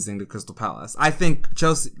after losing to Crystal Palace. I think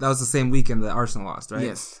Chelsea, that was the same weekend that Arsenal lost, right?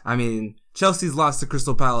 Yes. I mean, Chelsea's loss to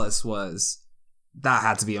Crystal Palace that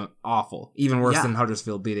had to be awful. Even worse than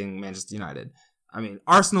Huddersfield beating Manchester United. I mean,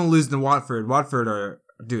 Arsenal losing to Watford. Watford are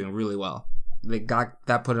doing really well. they got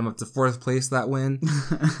that put him up to 4th place, that win.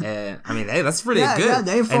 And I mean, hey, that's pretty good. Yeah,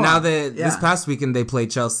 they fought. And now this past weekend they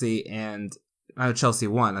played Chelsea, and Chelsea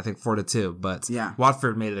won, I think 4-2. But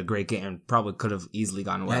Watford made it a great game. Probably could have easily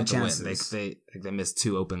gone away to win. They missed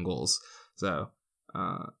 2 open goals. So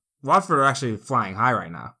Watford are actually flying high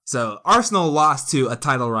right now. So Arsenal lost to a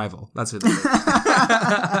title rival. That's who they did.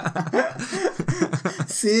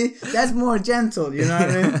 See, that's more gentle. You know what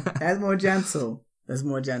I mean? That's more gentle.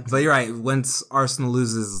 But you're right. Once Arsenal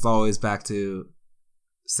loses, it's always back to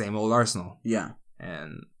same old Arsenal. Yeah,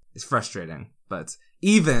 and it's frustrating. But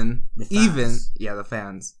even the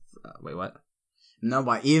fans. Wait, what? No,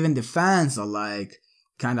 but even the fans are like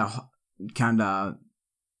kind of,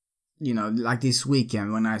 you know, like this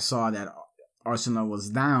weekend when I saw that Arsenal was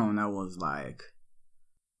down, I was like,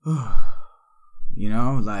 you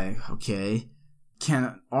know, like, okay,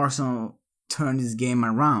 can Arsenal turn this game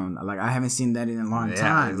around? Like, I haven't seen that in a long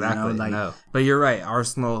time. Exactly. You know? Like, no. But you're right.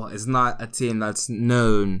 Arsenal is not a team that's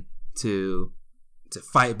known to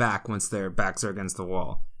fight back once their backs are against the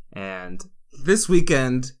wall. And this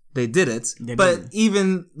weekend they did it.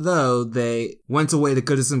 Even though they went away to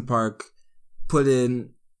Goodison Park, put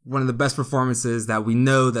in one of the best performances that we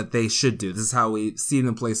know that they should do. This is how we see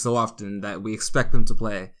them play so often, that we expect them to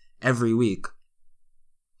play every week.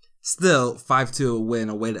 Still, 5-2 win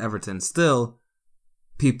away to Everton. Still,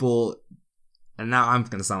 people, and now I'm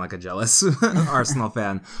going to sound like a jealous Arsenal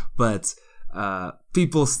fan, but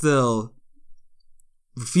people still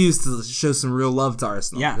refuse to show some real love to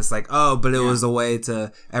Arsenal. Yeah. It's like, oh, but it was away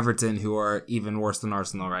to Everton, who are even worse than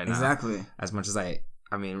Arsenal right now. Exactly. As much as I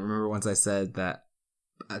mean, remember once I said that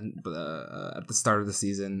at the start of the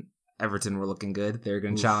season, Everton were looking good. They were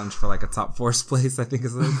going to challenge for like a top 4 place, I think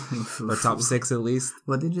is it, or top 6 at least.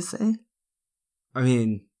 What did you say? I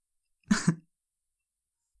mean,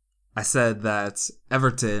 I said that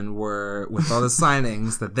Everton were, with all the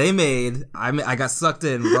signings that they made, I got sucked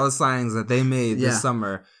in with all the signings that they made this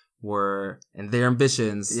summer, were, and their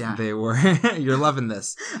ambitions, they were, you're loving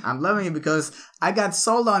this. I'm loving it because I got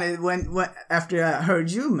sold on it when after I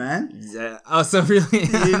heard you, man. Yeah. Oh, so really?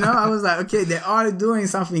 You know, I was like, okay, they are doing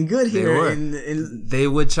something good here. They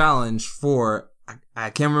would challenge for,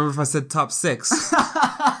 I can't remember if I said top 6,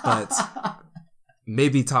 but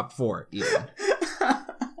maybe top 4 even.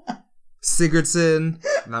 Sigurdsson,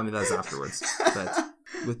 I mean, that's afterwards. But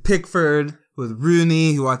with Pickford, with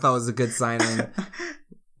Rooney, who I thought was a good signing,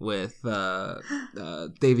 with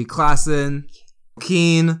Davy Klaassen,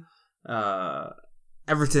 Keane,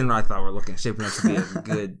 Everton, I thought were shaping up to be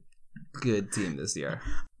a good team this year.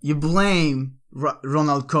 You blame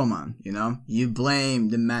Ronald Koeman, you know? You blame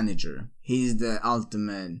the manager. He's the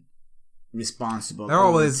ultimate responsible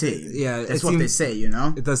for the team. Yeah, that's what they say, you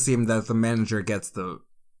know? It does seem that the manager gets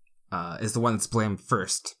is the one that's blamed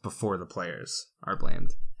first before the players are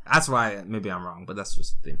blamed. That's why, maybe I'm wrong, but that's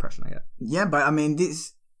just the impression I get. Yeah, but I mean,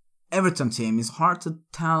 this Everton team is hard to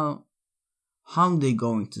tell how they're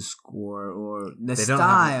going to score or the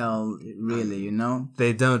style, really, you know?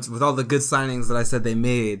 They don't. With all the good signings that I said they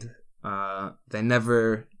made, they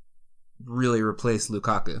never really replaced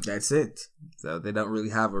Lukaku. That's it. So they don't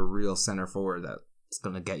really have a real center forward that's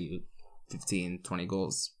going to get you 15, 20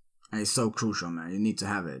 goals. And it's so crucial, man. You need to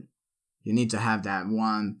have it. You need to have that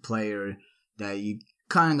one player that you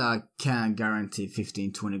kind of can guarantee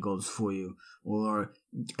 15, 20 goals for you, or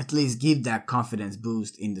at least give that confidence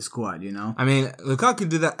boost in the squad, you know? I mean, Lukaku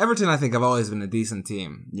did that. Everton, I think, have always been a decent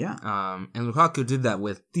team. Yeah. And Lukaku did that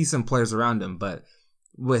with decent players around him, but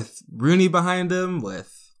with Rooney behind him,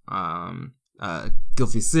 with Gylfi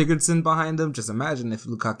Sigurdsson behind him, just imagine if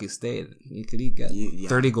Lukaku stayed. Could he get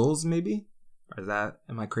 30 goals maybe? Or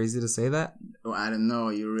am I crazy to say that? Oh, I don't know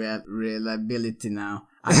your reliability now.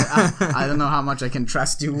 I don't know how much I can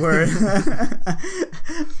trust your word.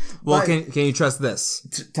 Well, can you trust this?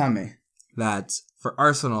 Tell me. That for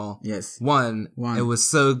Arsenal, yes, one, it was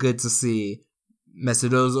so good to see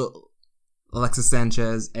Mesut Ozil, Alexis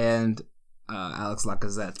Sanchez, and Alex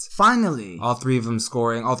Lacazette. Finally. All 3 of them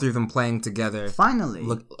scoring, all 3 of them playing together. Finally.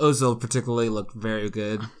 Ozil particularly looked very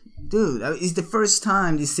good. Dude, it's the first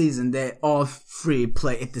time this season they all 3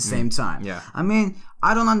 play at the same time. Yeah. I mean,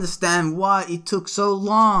 I don't understand why it took so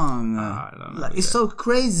long. I don't know. It's so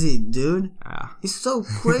crazy, dude. Yeah. It's so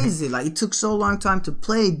crazy. It took so long time to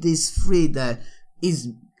play these 3 that is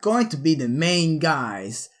going to be the main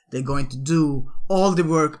guys. They're going to do all the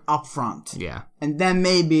work up front. Yeah. And then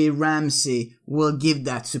maybe Ramsey will give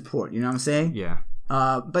that support. You know what I'm saying? Yeah.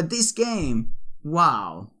 But this game,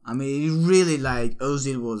 wow. I mean, it really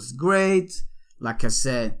Ozil was great. Like I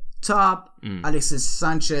said, top. Alexis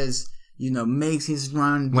Sanchez, makes his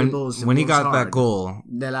run, dribbles. When he got hard. that goal,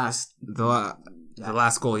 the last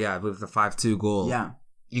goal, I believe the 5-2 goal. Yeah.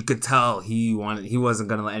 You could tell he wasn't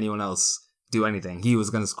going to let anyone else do anything. He was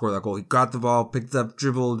going to score that goal. He got the ball, picked up,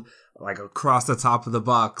 dribbled like across the top of the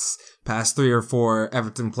box, past 3 or 4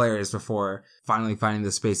 Everton players before finally finding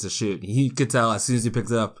the space to shoot. He could tell as soon as he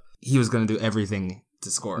picked it up, he was going to do everything to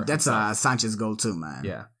score. That's a Sanchez goal too, man.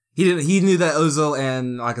 Yeah. He knew that Ozil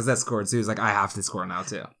and Lacazette scored, so he was like, I have to score now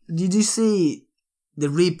too. Did you see the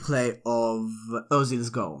replay of Ozil's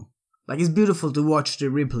goal? Like, it's beautiful to watch the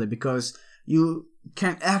replay because you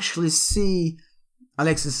can actually see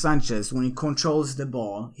Alexis Sanchez when he controls the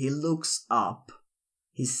ball. He looks up.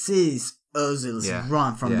 He sees Ozil's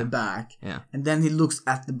run from the back. Yeah. And then he looks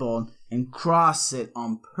at the ball and crosses it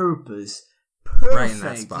on purpose. Perfect. Right in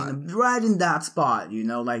that spot. Right in that spot,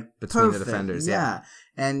 like between perfect. the defenders, yeah.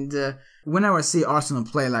 And whenever I see Arsenal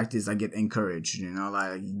play like this, I get encouraged,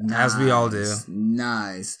 like nice, as we all do.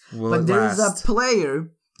 Nice. But there is a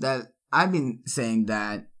player that I've been saying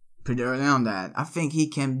that pretty early on that I think he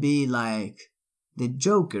can be like the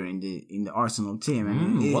Joker in the Arsenal team.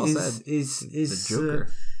 And well said. The Joker.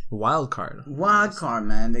 Wild card,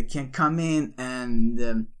 man. They can come in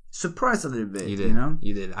and surprise a little bit. You did.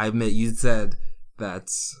 You did. I admit you said that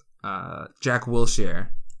Jack Wilshere,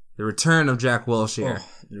 the return of Jack Wilshere,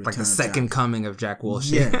 like the second coming of Jack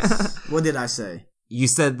Wilshere. Yes. What did I say? You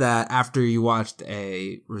said that after you watched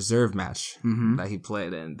a reserve match that he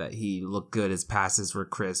played in, that he looked good. His passes were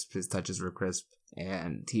crisp. His touches were crisp.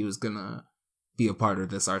 And he was going to be a part of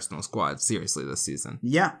this Arsenal squad seriously this season.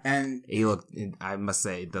 Yeah. And he looked, I must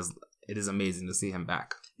say, it is amazing to see him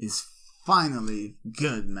back. It's finally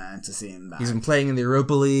good, man, to see him back. He's been playing in the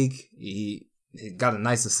Europa League. He got a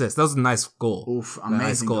nice assist. That was a nice goal. Oof, amazing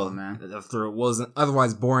nice goal, man. After it was an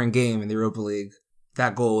otherwise boring game in the Europa League,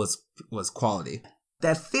 that goal was quality.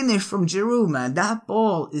 That finish from Giroud, man, that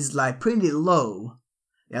ball is like pretty low.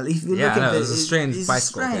 Yeah, if you look at it, it's a strange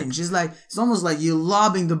bicycle kick. It's almost like you're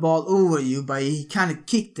lobbing the ball over you, but he kind of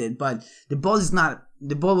kicked it. But the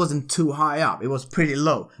ball wasn't too high up. It was pretty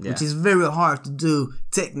low, which is very hard to do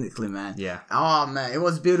technically, man. Yeah. Oh, man, it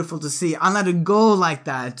was beautiful to see. Another goal like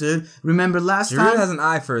that, dude. Remember last time? Giroud has an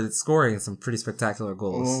eye for scoring some pretty spectacular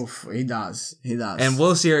goals. Oof, he does. And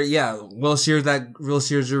Wilshere, that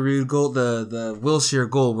Wilshere Giroud goal, the Wilshere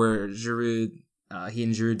goal where Giroud, he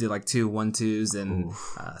and Giroud did like 2 1-2s, and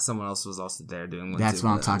someone else was also there doing 1-2. That's what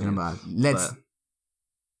I'm talking about. Let's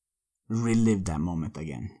relive that moment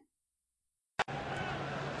again.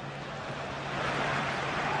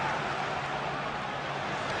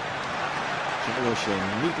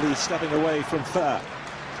 Wilshere neatly stepping away from Fer.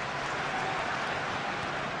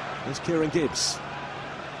 There's Kieran Gibbs.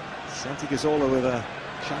 Santi Cazorla with a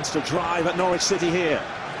chance to drive at Norwich City here.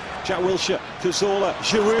 Jack Wilshere, Cazorla,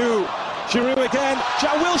 Giroud again,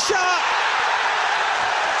 Jack Wilshere!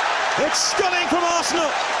 It's stunning from Arsenal.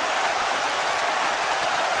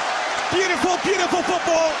 Beautiful, beautiful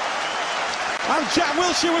football. And Jack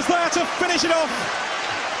Wilshere was there to finish it off.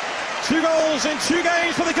 2 goals in 2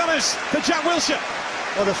 games for the Gunners, for Jack Wilshere.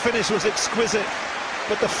 Well, the finish was exquisite,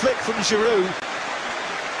 but the flick from Giroud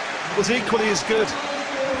was equally as good.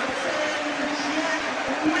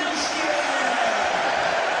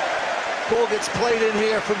 Ball gets played in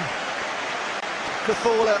here from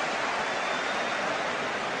Cazorla.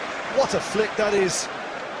 What a flick that is.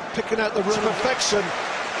 Picking out the room to perfection.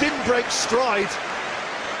 Didn't break stride.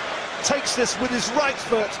 Takes this with his right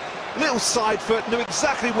foot. Little side foot, knew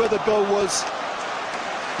exactly where the goal was.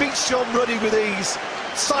 Beats John Ruddy with ease.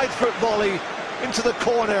 Side foot volley into the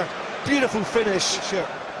corner. Beautiful finish.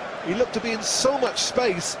 He looked to be in so much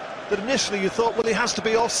space that initially you thought, well, he has to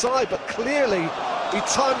be offside, but clearly he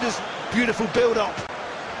timed his beautiful build-up.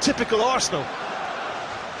 Typical Arsenal.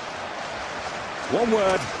 One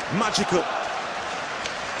word, magical.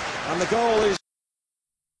 And the goal is...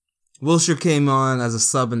 Wilshere came on as a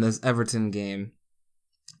sub in this Everton game.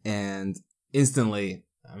 And instantly,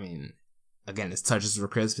 I mean, again, his touches were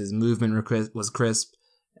crisp, his movement was crisp.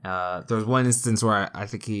 There was one instance where I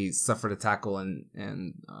think he suffered a tackle, and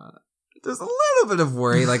there's a little bit of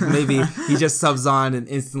worry, like maybe he just subs on and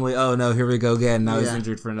instantly, oh no, here we go again. Now he's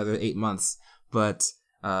injured for another 8 months. But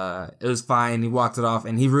it was fine. He walked it off,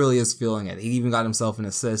 and he really is feeling it. He even got himself an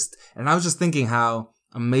assist. And I was just thinking how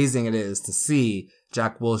amazing it is to see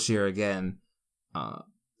Jack Wilshere again.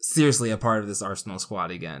 Seriously a part of this Arsenal squad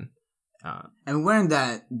again. And wearing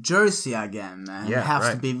that jersey again, man, it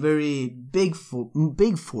has to be very big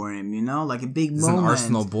for him, you know, like a big He's moment. an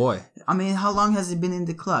Arsenal boy. I mean, how long has he been in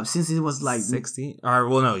the club? Since he was like 16? Or,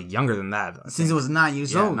 well, no, younger than that. Since he was 9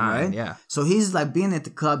 years old, 9, right? Yeah. So he's like been at the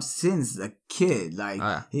club since a kid. Like,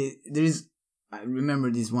 I remember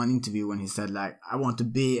this one interview when he said, like, I want to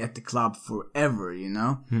be at the club forever, you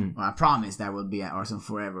know? Well, I promise that will be at Arsenal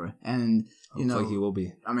forever. And, you know, he will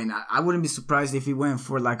be. I mean, I wouldn't be surprised if he went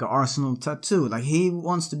for like an Arsenal tattoo. Like, he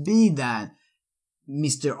wants to be that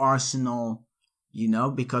Mr. Arsenal, you know,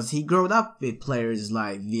 because he grew up with players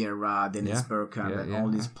like Vieira, Dennis Bergkamp, and all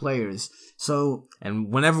these players. So, and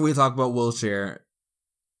whenever we talk about Wilshere,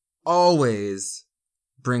 always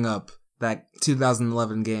bring up that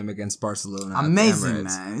 2011 game against Barcelona. Amazing,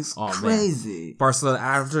 man. It's crazy. Man. Barcelona,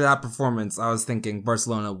 after that performance, I was thinking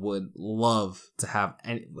Barcelona would love to have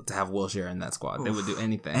Wilshere in that squad. They would do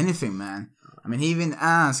anything. Anything, man. I mean, he even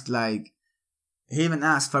asked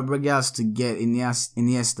Fabregas to get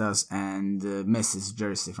Iniesta's and Messi's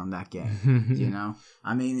jersey from that game. You know?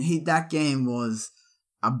 I mean, that game was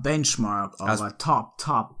a benchmark of a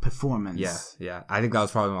top performance. Yeah. I think that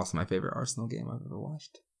was probably also my favorite Arsenal game I've ever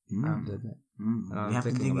watched. We have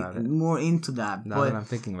to dig more into that. Now that I'm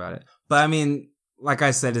thinking about it. But I mean, like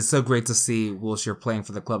I said, it's so great to see Wilshere playing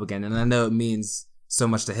for the club again. And I know it means so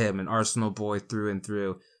much to him, an Arsenal boy through and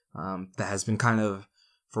through, that has been kind of,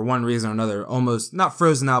 for one reason or another, almost not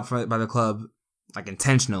frozen out by the club, like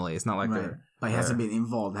intentionally. It's not like but he hasn't been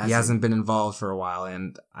involved. He hasn't been involved for a while.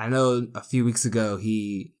 And I know a few weeks ago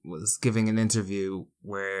he was giving an interview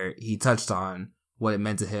where he touched on what it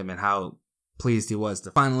meant to him and how pleased he was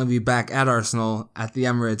to finally be back at Arsenal at the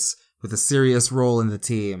Emirates with a serious role in the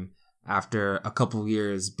team after a couple of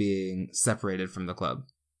years being separated from the club.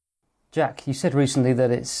 Jack, you said recently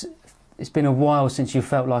that it's been a while since you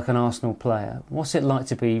felt like an Arsenal player. What's it like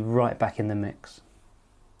to be right back in the mix?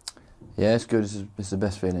 Yeah, it's good. It's the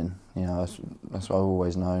best feeling. You know, that's what I've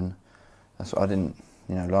always known. That's what I didn't.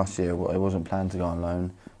 You know, last year it wasn't planned to go on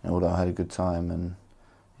loan, and although I had a good time and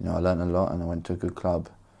you know I learnt a lot and I went to a good club,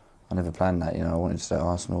 I never planned that. You know, I wanted to stay at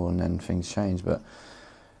Arsenal, and then things changed. But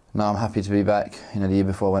now I'm happy to be back. You know, the year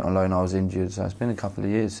before I went on loan, I was injured, so it's been a couple of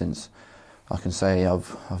years since I can say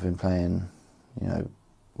I've been playing. You know,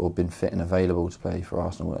 or been fit and available to play for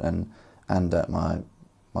Arsenal, and at my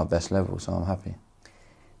best level. So I'm happy.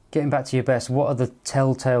 Getting back to your best, what are the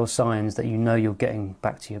telltale signs that you know you're getting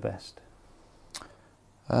back to your best?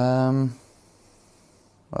 I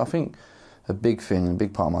think a big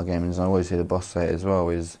part of my game, and I always hear the boss say it as well,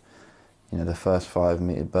 is you know the first 5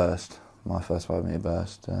 metre burst. My first 5 metre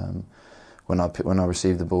burst when I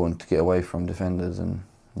receive the ball and to get away from defenders, and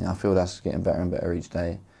you know I feel that's getting better and better each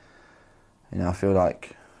day. You know I feel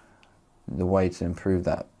like the way to improve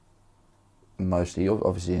that, mostly,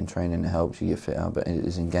 obviously in training it helps, you get fitter, but it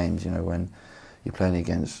is in games, you know, when you're playing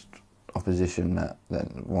against opposition that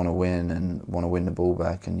want to win and want to win the ball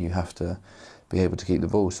back, and you have to be able to keep the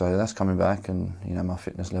ball. So that's coming back, and you know my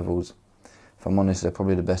fitness levels, if I'm honest, they're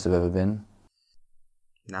probably the best I've ever been.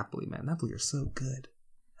 Napoli, man. Napoli are so good.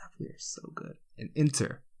 And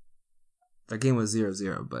Inter, their game was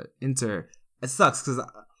 0-0, but Inter, it sucks because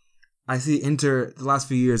I see Inter, the last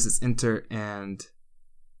few years, it's Inter and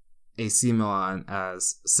AC Milan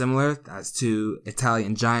as similar, as two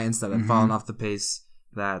Italian giants that have fallen off the pace,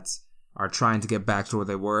 that are trying to get back to where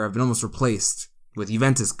they were, have been almost replaced with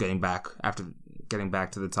Juventus getting back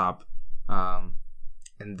to the top.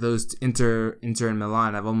 And those Inter and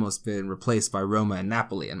Milan have almost been replaced by Roma and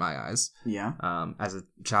Napoli in my eyes. Yeah. As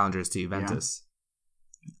challengers to Juventus.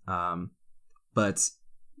 Yeah. But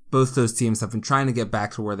both those teams have been trying to get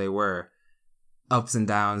back to where they were. Ups and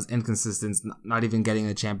downs, inconsistent, not even getting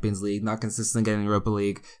the Champions League, not consistently getting the Europa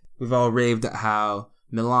League. We've all raved at how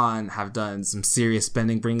Milan have done some serious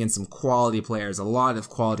spending, bringing in some quality players, a lot of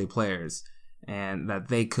quality players, and that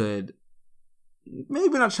they could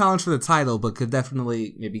maybe not challenge for the title, but could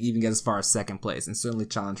definitely maybe even get as far as second place and certainly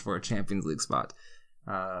challenge for a Champions League spot.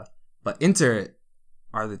 But Inter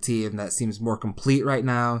are the team that seems more complete right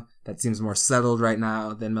now, that seems more settled right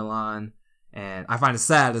now than Milan. And I find it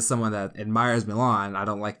sad as someone that admires Milan. I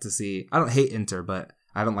don't hate Inter, but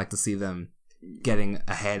I don't like to see them getting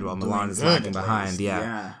ahead while Milan is lagging behind.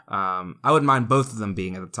 Yeah. I wouldn't mind both of them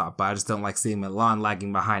being at the top, but I just don't like seeing Milan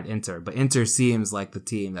lagging behind Inter. But Inter seems like the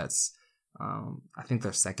team that's, I think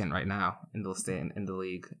they're second right now in the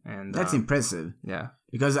league. And that's impressive. Yeah.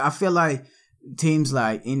 Because I feel like teams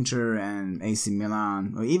like Inter and AC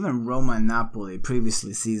Milan, or even Roma and Napoli,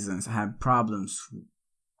 previously seasons had problems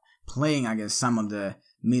playing against some of the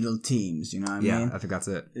middle teams, you know what I mean? I think that's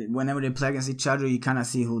it. Whenever they play against each other, you kind of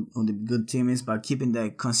see who the good team is, but keeping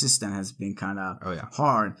that consistent has been kind of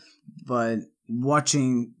hard. But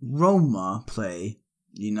watching Roma play,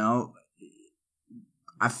 you know,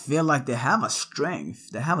 I feel like they have a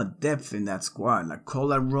strength. They have a depth in that squad. Like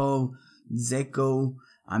Kolarov, Dzeko.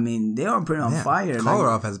 I mean, they are pretty on fire.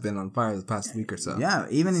 Kolarov has been on fire the past week or so. Yeah,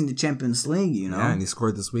 even in the Champions League, you know. Yeah, and he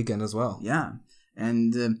scored this weekend as well. Yeah.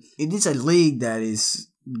 And it is a league that is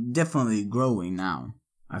definitely growing now,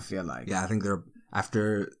 I feel like. Yeah, I think they're,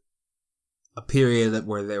 after a period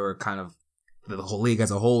where they were kind of, the whole league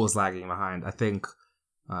as a whole was lagging behind, I think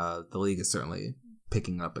the league is certainly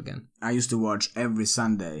picking up again. I used to watch every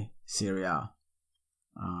Sunday Serie A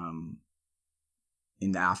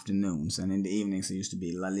in the afternoons, and in the evenings it used to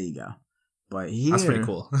be La Liga. But here, that's pretty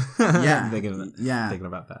cool. Yeah, thinking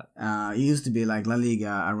about that. It used to be like La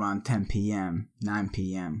Liga around 10 p.m., 9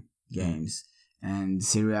 p.m. games, and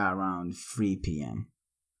Serie A around 3 p.m.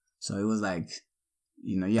 So it was like,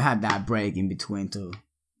 you know, you had that break in between to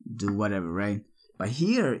do whatever, right? But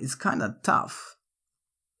here it's kind of tough.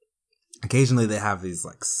 Occasionally they have these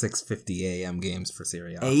like 6:50 a.m. games for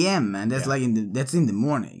Serie A. A.m., man, that's like that's in the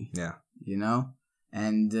morning. Yeah, you know.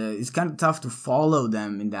 And it's kind of tough to follow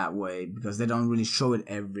them in that way because they don't really show it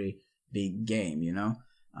every big game, you know.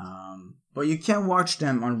 But you can watch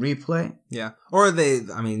them on replay. Yeah, or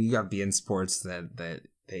you got BN Sports that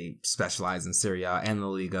they specialize in Serie A and La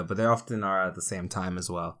Liga, but they often are at the same time as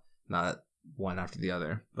well, not one after the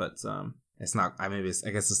other. But it's not. I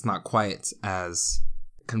guess it's not quite as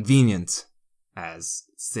convenient as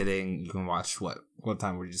sitting. You can watch what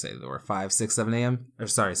time would you say there were 5, 6, 7 a.m. or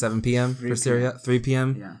sorry 7 p.m. for Serie A, 3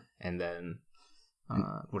 p.m. Yeah, and then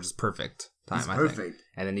which is perfect time. It's perfect, I think.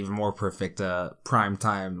 And then even more perfect prime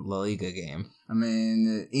time La Liga game. I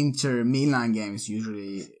mean, Inter Milan games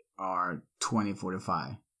usually are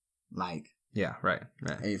 20:45, like right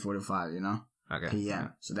 8:45, you know. Okay. PM. Yeah.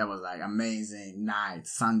 So that was like amazing night,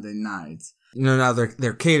 Sunday night. You know, now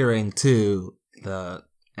they're catering to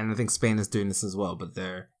and I think Spain is doing this as well,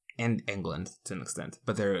 and England to an extent,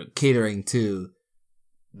 but they're catering to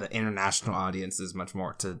the international audiences much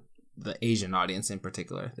more, to the Asian audience in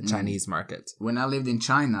particular, the Chinese market. When I lived in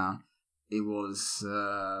China, it was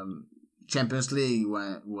Champions League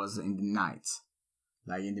when it was in the night,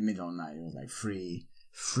 like in the middle of the night. It was like 3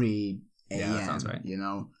 a.m. Yeah, that sounds right. You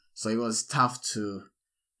know, so it was tough to.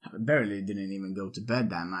 I barely didn't even go to bed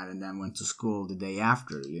that night, and then went to school the day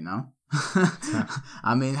after. You know.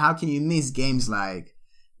 I mean, how can you miss games like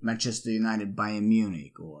Manchester United, Bayern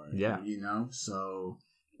Munich, or you know? So,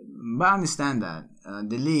 but I understand that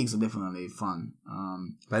the leagues are definitely fun.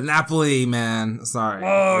 But Napoli, man, sorry.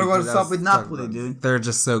 Oh, what's up with Napoli, dude? They're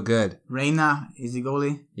just so good. Reina is the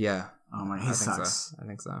goalie. Yeah. Oh my, he sucks. I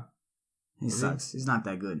think so. He sucks. He's not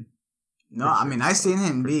that good. No, I mean I've seen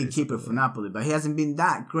him be a keeper for Napoli, but he hasn't been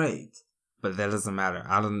that great. But that doesn't matter.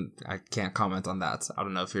 I can't comment on that. I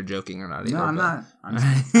don't know if you're joking or not either. No, I'm not.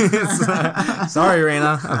 Sorry,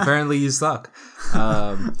 Reina. Apparently you suck.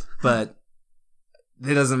 But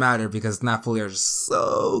it doesn't matter because Napoli are just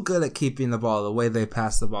so good at keeping the ball. The way they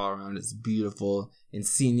pass the ball around is beautiful.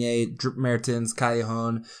 Insigne, Mertens,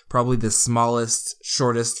 Callejon, probably the smallest,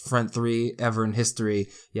 shortest front three ever in history,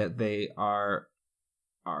 yet they are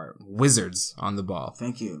wizards on the ball.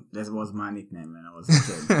 Thank you. That was my nickname when I was a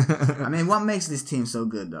kid. I mean, what makes this team so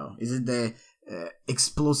good, though? Is it the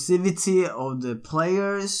explosivity of the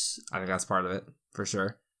players? I think that's part of it, for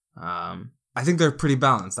sure. I think they're pretty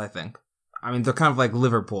balanced, I think. I mean, they're kind of like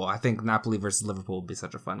Liverpool. I think Napoli versus Liverpool would be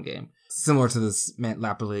such a fun game. Similar to this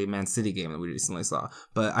Napoli-Man City game that we recently saw.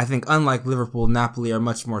 But I think unlike Liverpool, Napoli are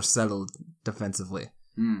much more settled defensively.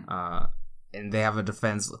 And they have a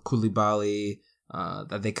defense, Koulibaly,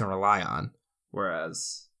 that they can rely on.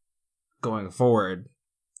 Whereas going forward,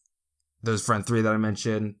 those front three that I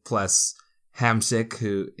mentioned, plus Hamsik,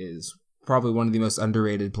 who is probably one of the most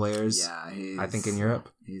underrated players, I think, in Europe.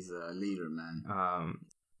 He's a leader, man.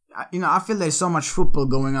 I feel there's so much football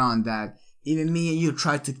going on that even me and you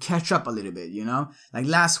try to catch up a little bit, you know? Like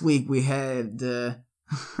last week we had...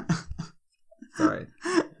 Sorry.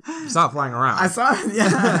 Stop flying around. I saw it,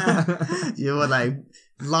 yeah. You were like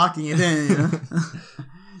locking it in, you know?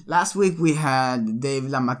 Last week we had Dave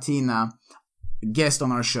LaMattina, guest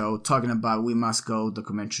on our show, talking about We Must Go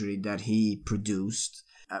documentary that he produced.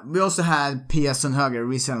 We also had Pia Sundhage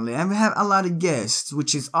recently, and we have a lot of guests,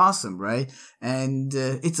 which is awesome, right? And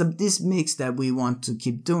it's this mix that we want to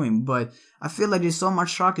keep doing, but I feel like there's so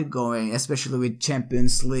much soccer going, especially with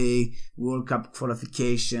Champions League, World Cup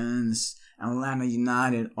qualifications, Atlanta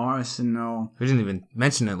United, Arsenal. We didn't even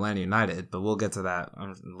mention Atlanta United, but we'll get to that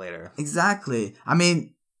later. Exactly. I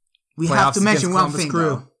mean, we Playoffs have to mention one Columbus thing, Crew.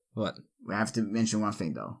 though. What? We have to mention one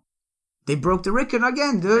thing, though. They broke the record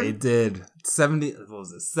again, dude. They did.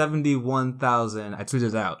 71,000. I tweeted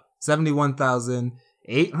it out.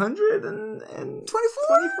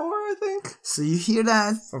 71,824, I think. So you hear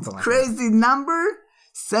that Something like crazy number?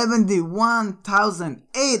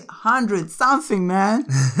 71,800 something, man.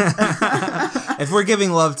 If we're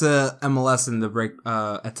giving love to MLS and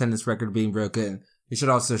the attendance record being broken, we should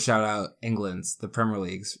also shout out England's, the Premier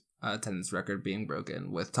League's attendance record being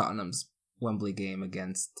broken with Tottenham's Wembley game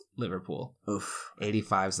against Liverpool. Oof.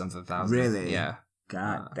 85 something thousand. Really? Yeah.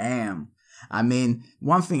 God damn. I mean,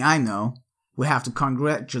 one thing I know, we have to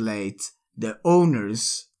congratulate the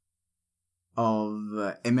owners of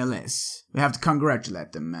MLS. We have to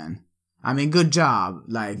congratulate them, man. I mean, good job.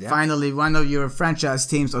 Like, finally, one of your franchise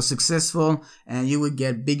teams are successful, and you will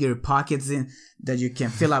get bigger pockets in that you can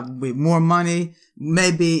fill up with more money.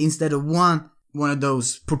 Maybe instead of one of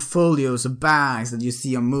those portfolios of bags that you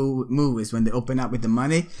see on movies when they open up with the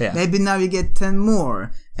money. Yeah. Maybe now you get 10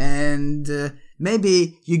 more, and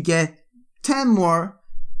maybe you get 10 more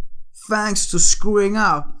thanks to screwing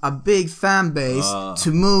up a big fan base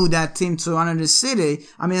to move that team to another city.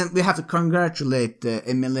 I mean, we have to congratulate the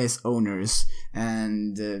MLS owners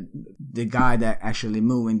and the guy that actually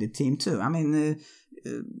moving the team too. I mean,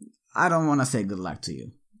 I don't want to say good luck to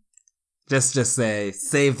you. Just say,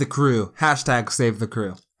 save the crew. Hashtag save the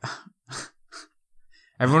crew.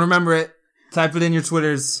 Everyone remember it. Type it in your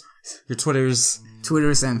Twitters. Twitters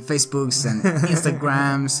and Facebooks and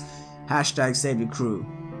Instagrams. Hashtag save the crew.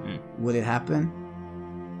 Will it happen?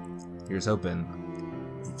 Here's hoping.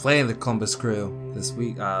 We're playing the Columbus Crew this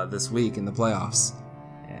week in the playoffs.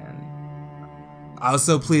 And I was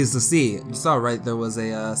so pleased to see. You saw, right? There was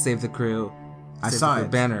a Save the Crew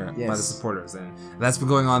banner by the supporters, and that's been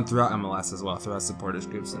going on throughout MLS as well, throughout supporters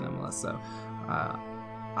groups in MLS. So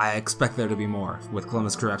I expect there to be more with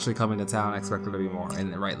Columbus Crew actually coming to town. I expect there to be more,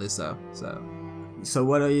 and rightly so. So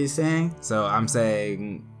what are you saying? So I'm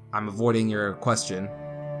saying I'm avoiding your question.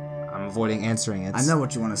 I'm avoiding answering it. I know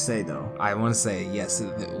what you want to say, though. I want to say yes,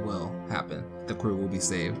 it will happen. The crew will be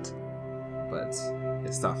saved, but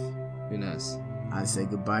it's tough. Who knows? I say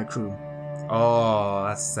goodbye, crew. Oh,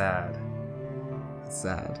 that's sad.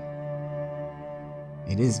 Sad.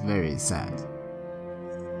 It is very sad.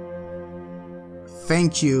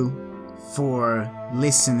 Thank you for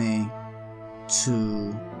listening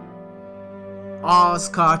to All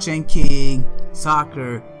Scotch and King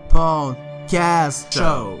Soccer Podcast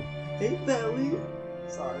Show. Hey, Belly.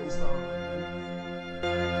 Sorry.